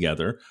 brought it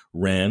together,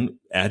 ran,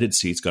 added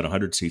seats, got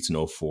 100 seats in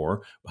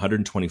 2004,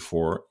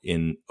 124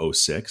 in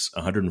 2006,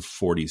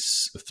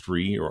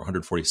 143 or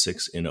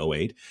 146 in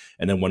 2008,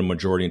 and then won a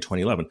majority in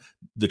 2011.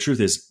 The truth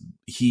is,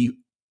 he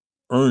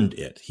earned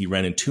it. He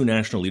ran in 2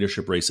 national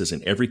leadership races.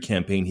 In every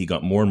campaign, he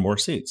got more and more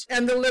seats.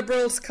 And the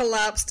Liberals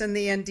collapsed and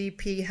the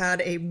NDP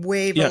had a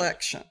wave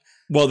election.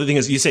 Well, the thing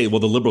is, you say, well,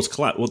 the Liberals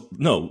collapsed. Well,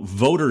 no,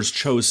 voters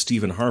chose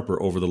Stephen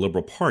Harper over the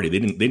Liberal Party. They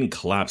didn't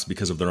collapse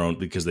because of their own,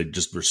 because they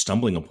just were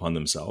stumbling upon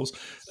themselves.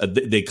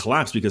 They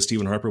collapsed because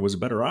Stephen Harper was a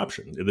better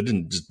option. It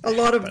didn't just a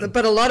lot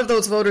of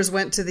those voters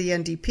went to the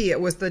NDP. It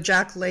was the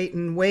Jack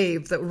Layton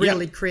wave that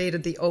really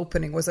created the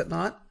opening, was it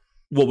not?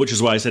 Well, which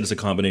is why I said it's a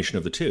combination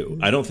of the two.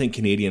 I don't think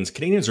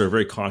Canadians are a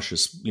very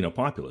cautious,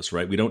 populace,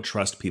 right? We don't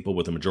trust people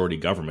with a majority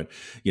government,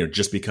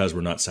 just because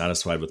we're not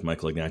satisfied with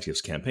Michael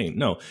Ignatieff's campaign.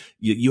 No,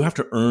 you have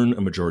to earn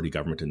a majority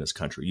government in this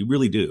country. You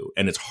really do.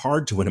 And it's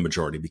hard to win a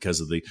majority because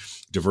of the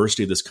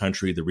diversity of this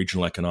country, the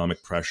regional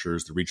economic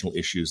pressures, the regional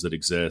issues that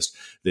exist,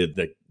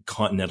 the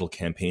continental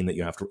campaign that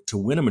you have to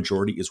win a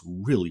majority is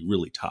really,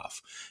 really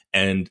tough.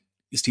 And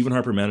Stephen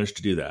Harper managed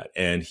to do that,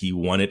 and he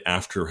won it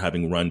after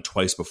having run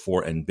twice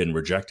before and been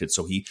rejected.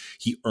 So he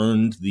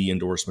earned the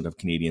endorsement of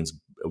Canadians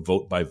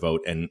vote by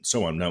vote and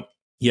so on. Now,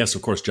 yes,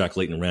 of course, Jack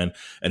Layton ran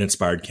an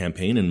inspired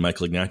campaign and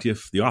Michael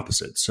Ignatieff the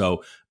opposite.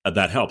 So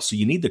that helps. So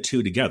you need the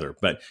two together,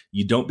 but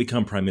you don't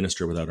become prime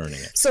minister without earning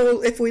it.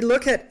 So if we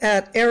look at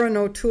Erin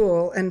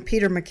O'Toole and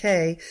Peter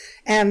MacKay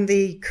and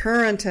the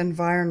current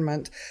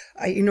environment,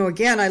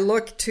 again, I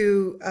look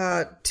to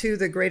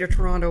the Greater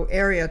Toronto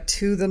Area,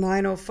 to the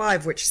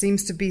 905, which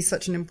seems to be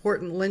such an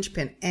important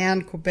linchpin,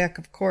 and Quebec,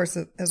 of course,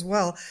 as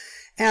well.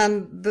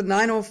 And the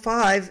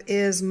 905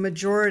 is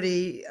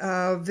majority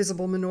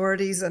visible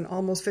minorities and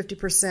almost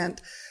 50%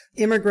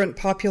 immigrant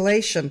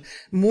population.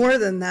 More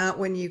than that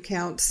when you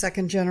count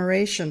second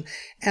generation.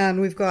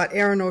 And we've got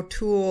Erin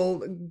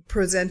O'Toole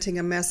presenting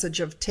a message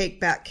of take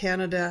back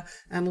Canada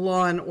and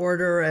law and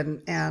order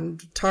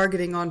and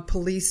targeting on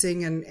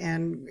policing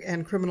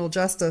and criminal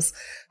justice.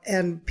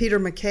 And Peter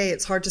MacKay,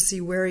 it's hard to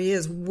see where he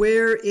is.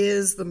 Where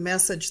is the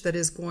message that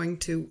is going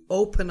to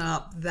open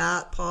up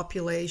that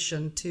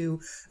population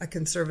to a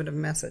conservative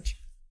message?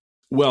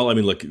 Well, I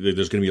mean, look,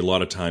 there's going to be a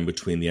lot of time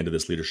between the end of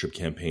this leadership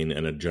campaign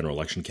and a general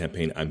election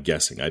campaign, I'm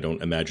guessing. I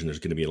don't imagine there's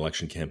going to be an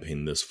election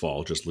campaign this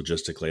fall. Just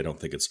logistically, I don't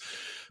think it's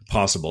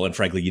possible. And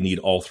frankly, you need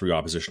all 3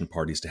 opposition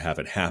parties to have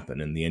it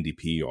happen. And the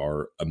NDP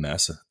are a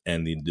mess.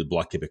 And the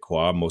Bloc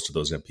Québécois, most of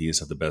those MPs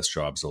have the best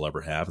jobs they'll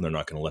ever have, and they're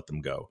not going to let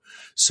them go.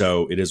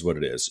 So it is what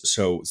it is.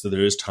 So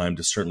there is time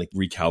to certainly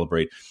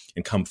recalibrate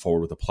and come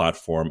forward with a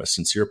platform, a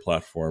sincere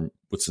platform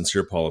with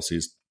sincere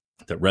policies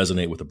that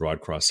resonate with a broad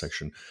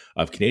cross-section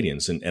of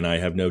Canadians. And I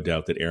have no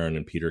doubt that Erin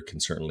and Peter can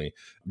certainly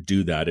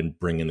do that and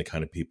bring in the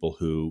kind of people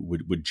who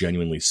would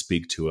genuinely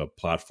speak to a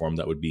platform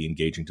that would be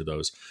engaging to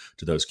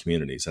those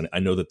communities. And I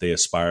know that they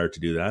aspire to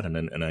do that,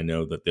 and I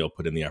know that they'll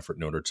put in the effort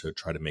in order to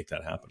try to make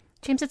that happen.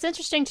 James, it's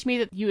interesting to me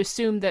that you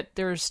assume that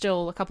there's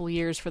still a couple of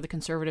years for the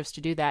Conservatives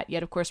to do that.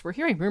 Yet, of course, we're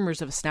hearing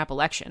rumors of a snap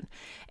election.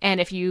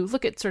 And if you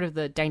look at sort of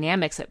the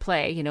dynamics at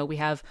play, we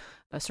have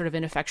a sort of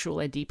ineffectual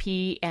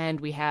NDP, and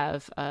we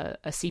have a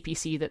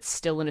CPC that's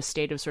still in a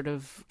state of sort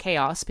of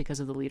chaos because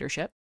of the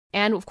leadership.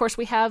 And of course,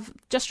 we have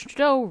Justin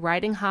Trudeau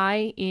riding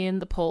high in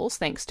the polls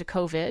thanks to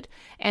COVID.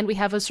 And we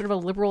have a sort of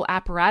a liberal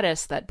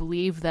apparatus that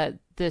believe that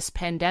this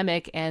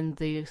pandemic and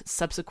the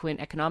subsequent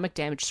economic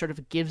damage sort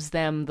of gives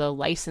them the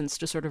license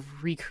to sort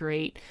of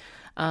recreate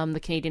the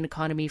Canadian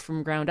economy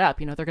from ground up.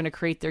 They're going to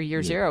create their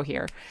year zero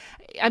here.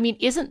 I mean,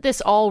 isn't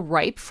this all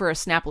ripe for a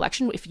snap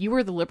election? If you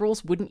were the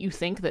Liberals, wouldn't you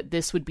think that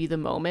this would be the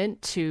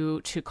moment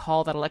to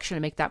call that election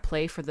and make that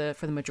play for the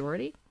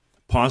majority?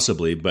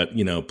 Possibly, but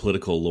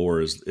political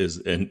lore is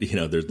and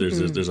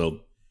there's a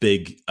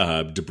big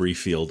debris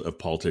field of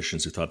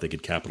politicians who thought they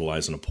could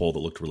capitalize on a poll that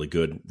looked really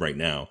good right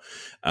now.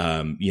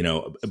 And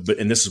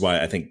this is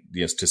why I think,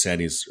 yes, to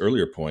Sandy's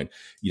earlier point,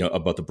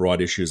 about the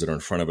broad issues that are in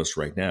front of us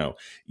right now,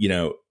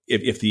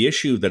 if the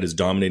issue that is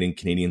dominating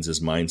Canadians'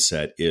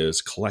 mindset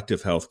is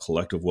collective health,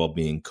 collective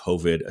well-being,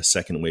 COVID, a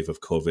second wave of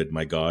COVID,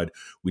 my God,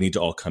 we need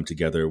to all come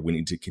together. We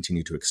need to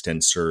continue to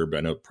extend CERB.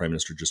 I know the Prime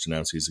Minister just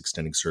announced he's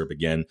extending CERB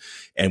again,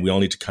 and we all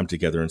need to come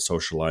together and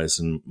socialize,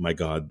 and my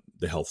God,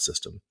 the health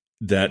system.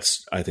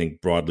 That's, I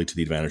think, broadly to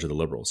the advantage of the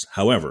Liberals.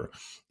 However,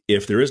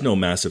 if there is no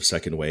massive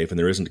second wave and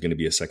there isn't going to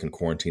be a second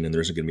quarantine and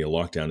there isn't going to be a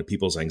lockdown and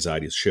people's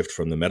anxieties shift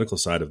from the medical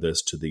side of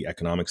this to the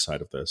economic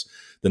side of this,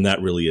 then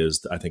that really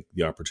is, I think,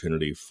 the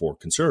opportunity for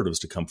Conservatives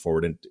to come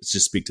forward and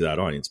just speak to that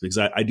audience. Because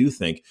I do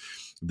think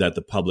that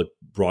the public,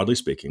 broadly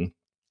speaking,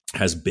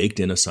 has baked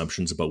in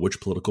assumptions about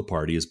which political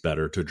party is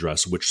better to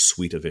address which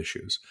suite of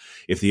issues.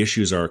 If the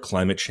issues are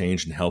climate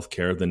change and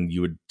healthcare, then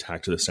you would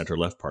tack to the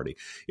center-left party.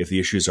 If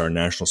the issues are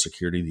national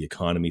security, the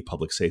economy,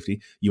 public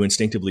safety, you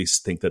instinctively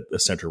think that the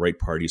center-right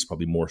party is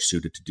probably more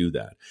suited to do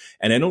that.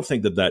 And I don't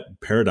think that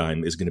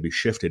paradigm is going to be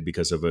shifted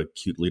because of a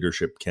cute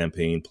leadership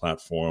campaign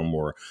platform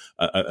or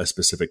a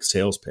specific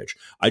sales pitch.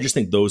 I just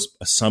think those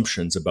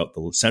assumptions about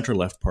the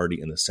center-left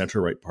party and the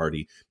center-right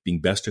party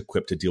being best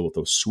equipped to deal with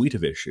those suite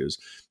of issues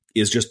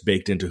is just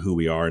baked into who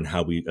we are and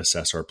how we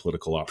assess our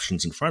political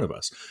options in front of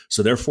us.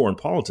 So therefore, in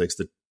politics,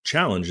 the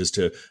challenge is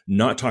to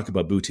not talk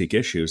about boutique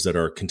issues that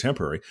are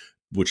contemporary,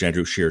 which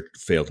Andrew Scheer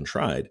failed and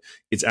tried.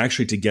 It's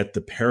actually to get the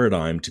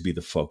paradigm to be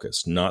the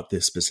focus, not the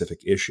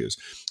specific issues.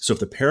 So if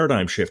the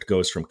paradigm shift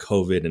goes from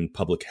COVID and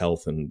public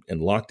health and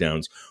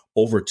lockdowns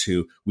over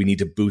to we need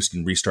to boost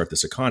and restart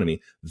this economy,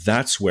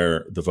 that's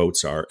where the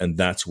votes are. And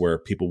that's where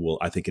people will,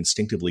 I think,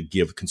 instinctively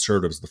give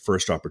Conservatives the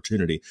first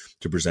opportunity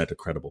to present a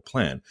credible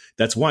plan.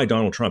 That's why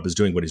Donald Trump is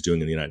doing what he's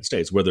doing in the United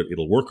States, whether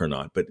it'll work or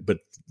not. But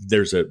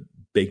there's a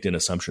baked-in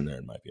assumption there,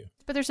 in my view.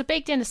 But there's a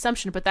baked-in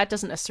assumption, but that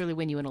doesn't necessarily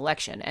win you an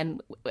election.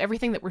 And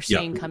everything that we're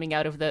seeing coming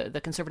out of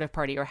the Conservative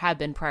Party, or had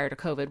been prior to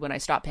COVID when I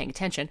stopped paying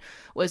attention,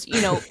 was,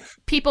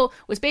 people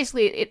was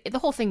basically, the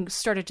whole thing was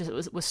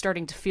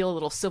starting to feel a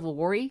little Civil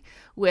War-y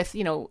with,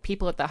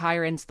 people at the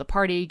higher ends of the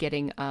party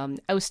getting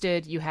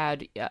ousted. You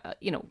had,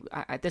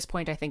 at this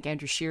point, I think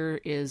Andrew Scheer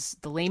is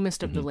the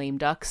lamest of the lame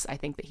ducks. I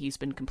think that he's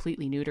been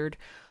completely neutered.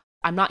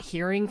 I'm not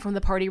hearing from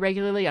the party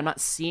regularly. I'm not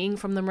seeing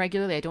from them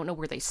regularly. I don't know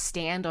where they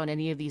stand on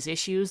any of these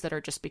issues that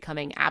are just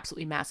becoming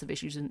absolutely massive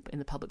issues in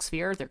the public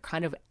sphere. They're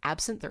kind of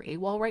absent. They're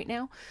AWOL right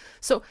now.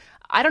 So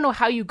I don't know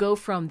how you go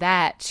from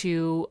that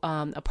to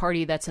a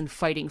party that's in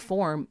fighting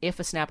form if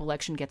a snap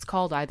election gets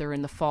called either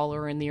in the fall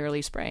or in the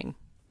early spring.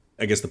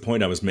 I guess the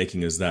point I was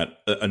making is that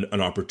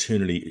an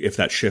opportunity, if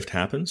that shift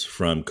happens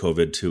from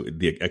COVID to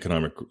the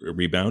economic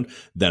rebound,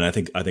 then I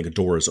think a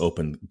door is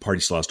open. Party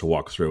still has to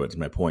walk through it, is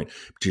my point.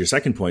 To your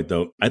second point,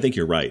 though, I think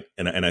you're right.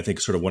 And I think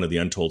sort of one of the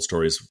untold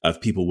stories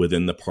of people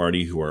within the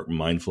party who are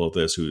mindful of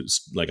this,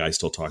 who's like, I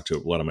still talk to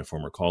a lot of my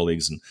former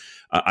colleagues. And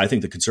I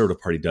think the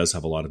Conservative Party does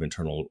have a lot of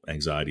internal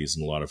anxieties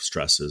and a lot of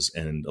stresses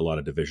and a lot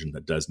of division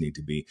that does need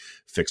to be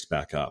fixed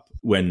back up.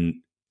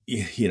 When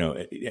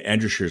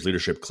Andrew Scheer's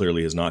leadership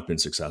clearly has not been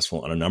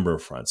successful on a number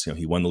of fronts.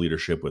 He won the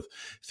leadership with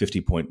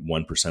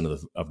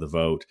 50.1% of the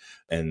vote,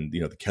 and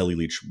the Kelly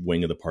Leitch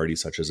wing of the party,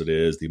 such as it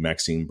is, the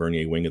Maxime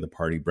Bernier wing of the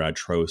party, Brad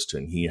Trost,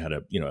 and he had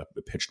a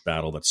pitched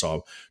battle that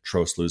saw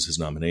Trost lose his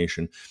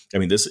nomination. I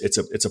mean,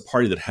 it's a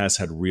party that has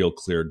had real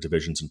clear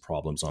divisions and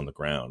problems on the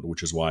ground,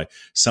 which is why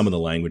some of the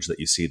language that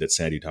you see that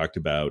Sandy talked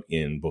about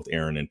in both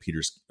Aaron and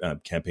Peter's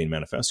campaign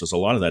manifestos, a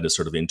lot of that is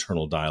sort of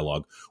internal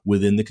dialogue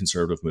within the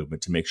Conservative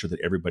movement to make sure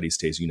that everybody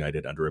stays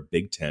united under a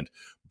big tent,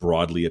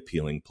 broadly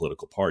appealing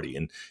political party.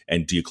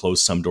 And do you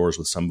close some doors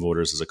with some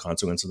voters as a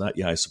consequence of that?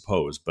 Yeah, I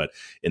suppose. But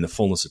in the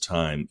fullness of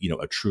time,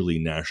 a truly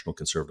national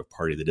Conservative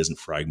party that isn't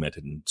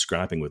fragmented and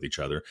scrapping with each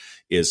other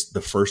is the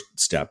first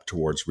step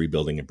towards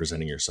rebuilding and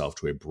presenting yourself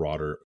to a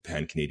broader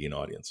pan-Canadian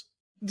audience.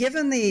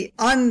 Given the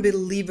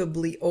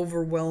unbelievably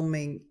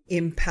overwhelming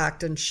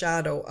impact and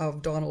shadow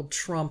of Donald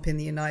Trump in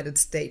the United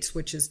States,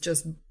 which is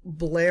just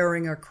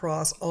blaring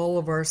across all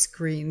of our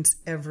screens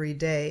every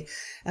day,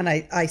 and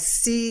I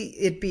see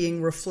it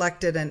being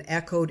reflected and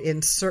echoed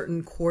in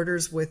certain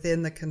quarters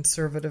within the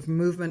Conservative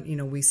movement.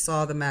 We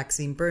saw the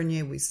Maxime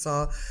Bernier, we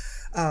saw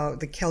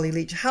the Kelly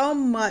Leitch. How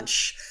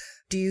much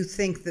do you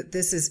think that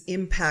this is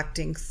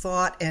impacting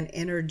thought and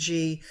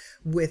energy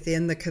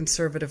within the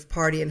Conservative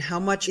Party? And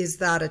how much is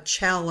that a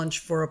challenge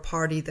for a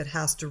party that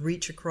has to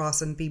reach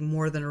across and be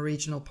more than a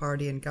regional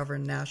party and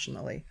govern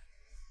nationally?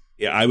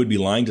 Yeah, I would be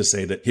lying to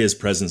say that his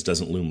presence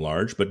doesn't loom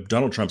large, but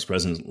Donald Trump's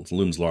presence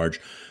looms large,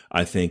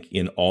 I think,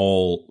 in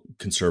all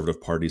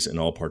Conservative parties in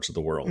all parts of the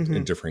world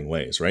in differing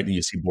ways, right? And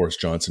you see Boris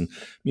Johnson,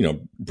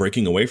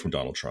 breaking away from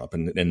Donald Trump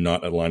and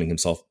not aligning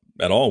himself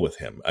at all with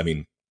him. I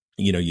mean,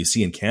 you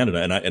see in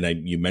Canada,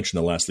 and you mentioned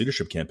the last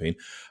leadership campaign,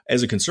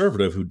 as a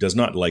conservative who does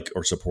not like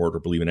or support or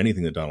believe in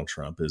anything that Donald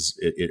Trump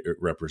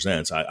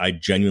represents, I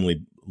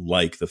genuinely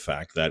like the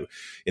fact that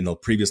in the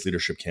previous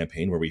leadership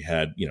campaign where we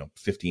had,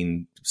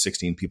 15,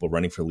 16 people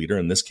running for leader,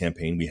 in this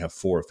campaign we have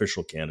 4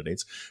 official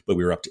candidates, but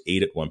we were up to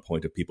 8 at one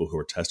point of people who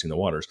were testing the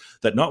waters,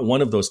 that not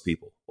one of those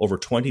people, over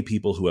 20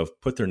 people who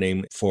have put their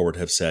name forward,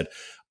 have said,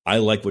 I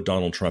like what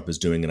Donald Trump is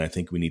doing, and I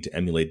think we need to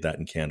emulate that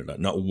in Canada.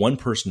 Not one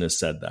person has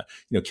said that.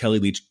 Kelly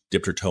Leach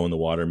dipped her toe in the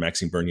water,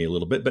 Maxime Bernier a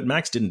little bit, but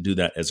Max didn't do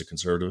that as a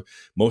conservative.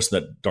 Most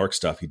of that dark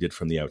stuff he did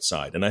from the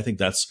outside. And I think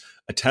that's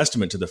a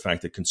testament to the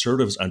fact that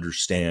conservatives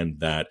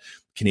understand that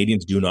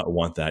Canadians do not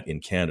want that in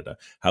Canada.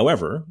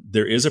 However,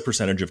 there is a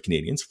percentage of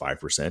Canadians, 5%,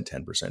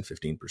 10%,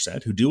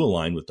 15%, who do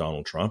align with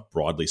Donald Trump,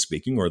 broadly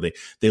speaking, or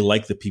they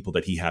like the people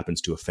that he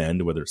happens to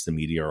offend, whether it's the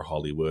media or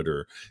Hollywood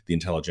or the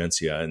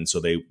intelligentsia. And so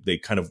they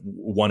kind of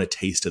want a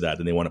taste of that,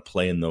 and they want to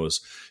play in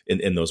those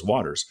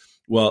waters.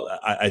 Well,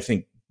 I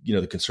think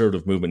the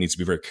conservative movement needs to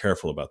be very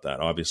careful about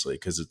that, obviously,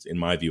 because in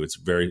my view, it's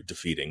very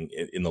defeating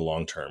in the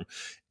long term.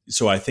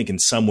 So I think in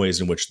some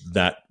ways in which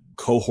that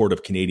cohort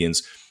of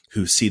Canadians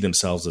who see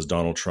themselves as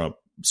Donald Trump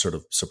sort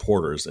of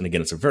supporters, and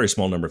again, it's a very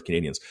small number of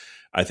Canadians,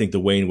 I think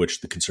the way in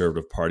which the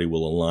Conservative Party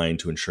will align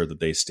to ensure that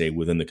they stay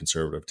within the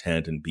conservative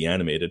tent and be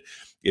animated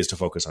is to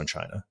focus on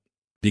China,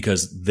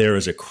 because there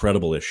is a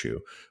credible issue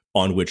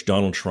on which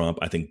Donald Trump,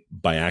 I think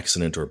by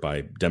accident or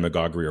by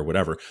demagoguery or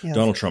whatever, yes,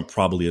 Donald Trump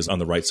probably is on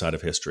the right side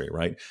of history,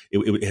 right?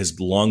 It has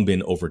long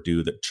been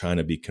overdue that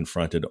China be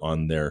confronted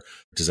on their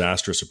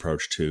disastrous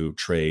approach to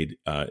trade,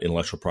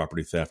 intellectual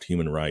property theft,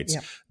 human rights,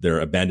 their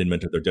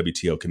abandonment of their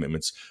WTO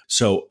commitments.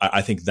 So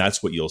I think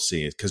that's what you'll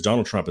see, because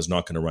Donald Trump is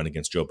not going to run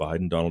against Joe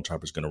Biden. Donald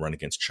Trump is going to run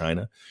against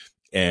China.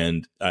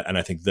 And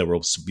I think there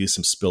will be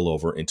some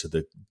spillover into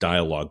the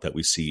dialogue that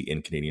we see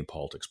in Canadian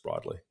politics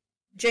broadly.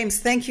 James,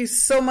 thank you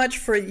so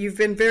much you've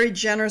been very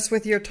generous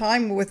with your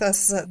time with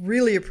us.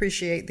 Really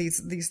appreciate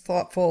these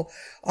thoughtful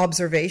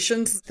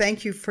observations.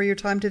 Thank you for your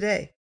time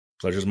today.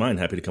 Pleasure's mine.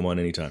 Happy to come on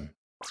anytime.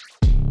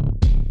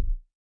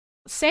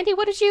 Sandy,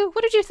 what did you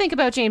think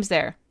about James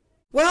there?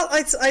 Well,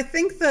 I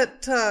think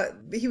that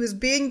he was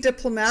being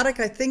diplomatic.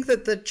 I think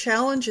that the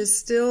challenge is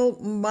still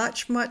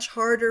much, much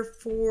harder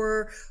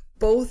for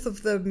both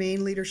of the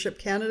main leadership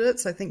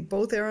candidates. I think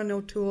both Erin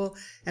O'Toole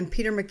and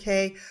Peter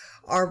MacKay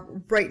are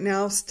right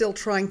now still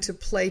trying to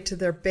play to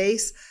their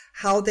base,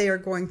 how they are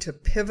going to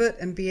pivot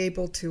and be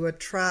able to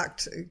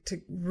attract, to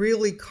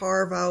really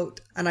carve out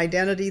an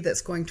identity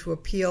that's going to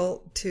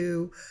appeal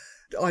to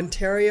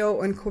Ontario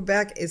and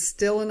Quebec is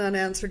still an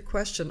unanswered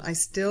question. I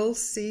still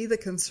see the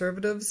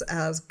Conservatives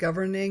as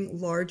governing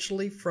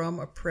largely from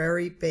a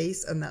prairie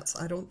base, and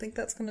I don't think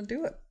that's going to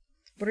do it.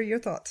 What are your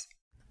thoughts?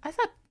 I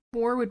thought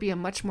Moore would be a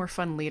much more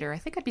fun leader. I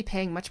think I'd be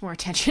paying much more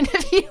attention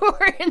if he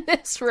were in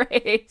this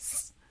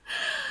race.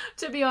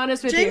 To be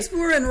honest with James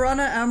Moore and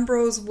Rona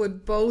Ambrose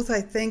would both,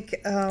 I think...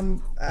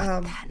 would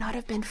that not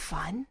have been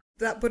fun?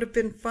 That would have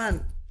been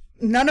fun.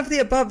 None of the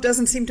above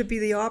doesn't seem to be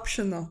the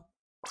option, though.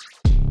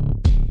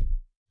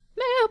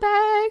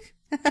 Mailbag!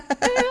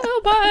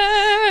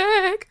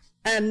 Mailbag!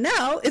 And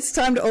now it's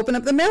time to open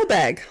up the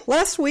mailbag.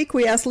 Last week,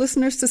 we asked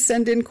listeners to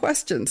send in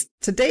questions.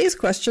 Today's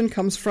question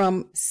comes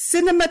from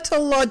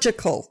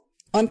Cinematological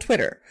on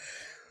Twitter.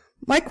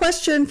 My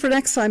question for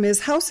next time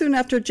is, how soon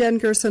after Jen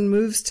Gerson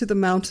moves to the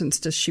mountains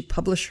does she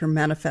publish her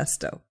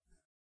manifesto?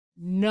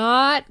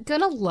 Not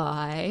gonna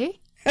lie.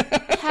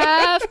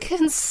 Have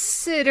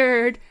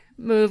considered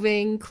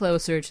moving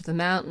closer to the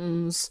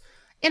mountains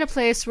in a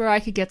place where I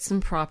could get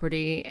some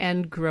property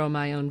and grow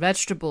my own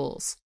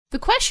vegetables. The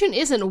question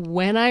isn't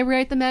when I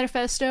write the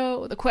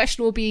manifesto. The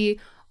question will be,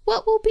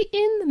 what will be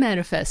in the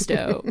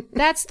manifesto?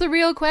 That's the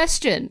real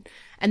question.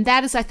 And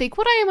that is, I think,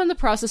 what I am in the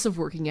process of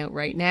working out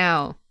right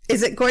now.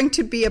 Is it going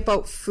to be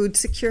about food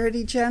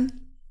security, Jen?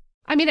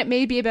 I mean, it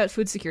may be about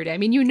food security. I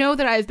mean, you know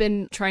that I've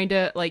been trying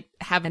to,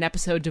 have an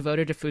episode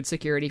devoted to food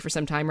security for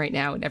some time right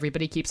now, and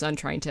everybody keeps on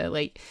trying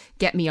to,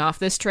 get me off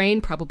this train,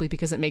 probably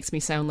because it makes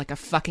me sound like a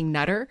fucking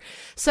nutter.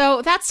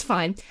 So that's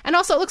fine. And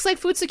also, it looks like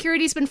food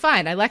security's been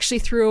fine. I actually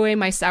threw away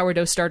my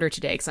sourdough starter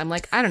today, because I'm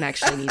like, I don't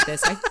actually need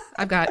this.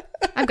 I've got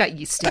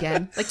yeast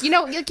again.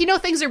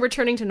 Things are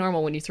returning to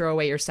normal when you throw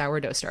away your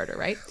sourdough starter,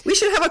 right? We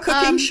should have a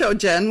cooking show,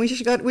 Jen. We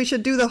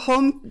should do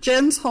the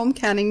Jen's home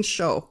canning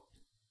show.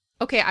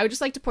 Okay, I would just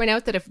like to point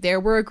out that if there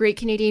were a Great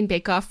Canadian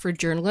Bake Off for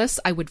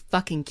journalists, I would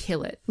fucking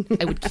kill it.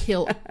 I would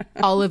kill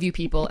all of you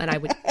people, and I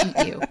would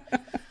eat you.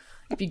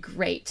 It'd be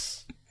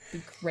great.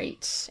 It'd be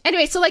great.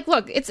 Anyway, so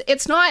look,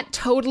 it's not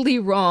totally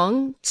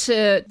wrong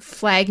to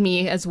flag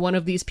me as one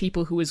of these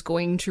people who is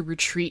going to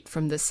retreat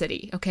from the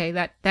city.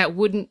 Okay,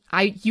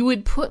 you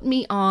would put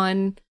me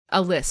on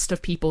a list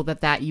of people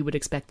that you would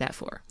expect that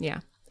for. Yeah.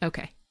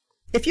 Okay.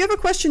 If you have a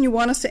question you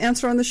want us to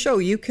answer on the show,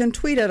 you can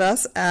tweet at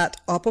us at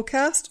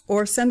OppoCast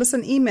or send us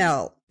an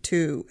email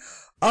to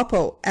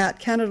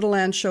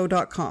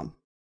oppo@canadalandshow.com.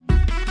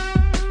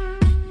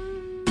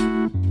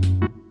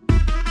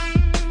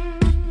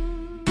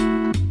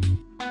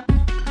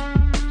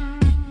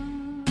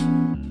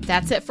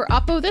 That's it for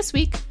Oppo this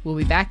week. We'll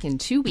be back in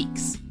 2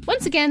 weeks.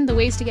 Once again, the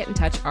ways to get in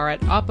touch are at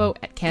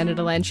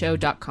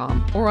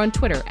oppo@canadalandshow.com or on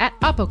Twitter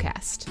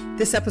 @OppoCast.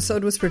 This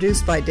episode was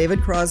produced by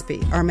David Crosby.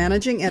 Our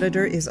managing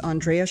editor is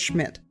Andrea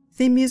Schmidt.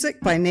 Theme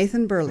music by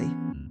Nathan Burley.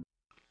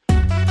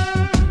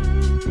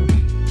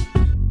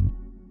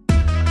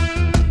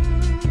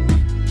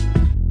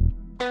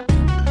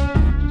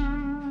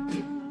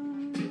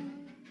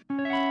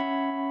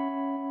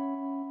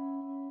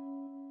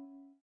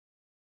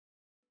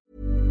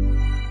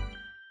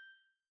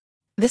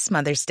 This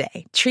Mother's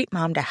Day, treat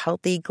mom to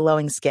healthy,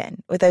 glowing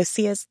skin with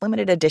Osea's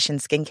limited edition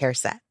skincare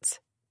sets.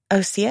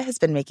 Osea has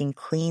been making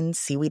clean,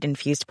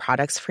 seaweed-infused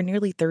products for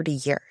nearly 30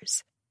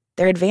 years.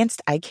 Their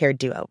advanced eye care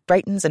duo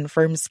brightens and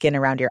firms skin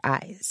around your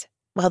eyes,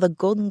 while the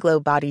Golden Glow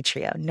Body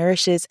Trio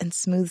nourishes and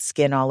smooths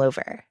skin all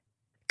over.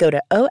 Go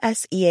to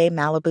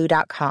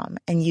OSEAMalibu.com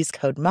and use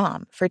code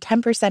MOM for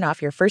 10%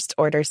 off your first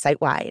order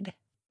site-wide.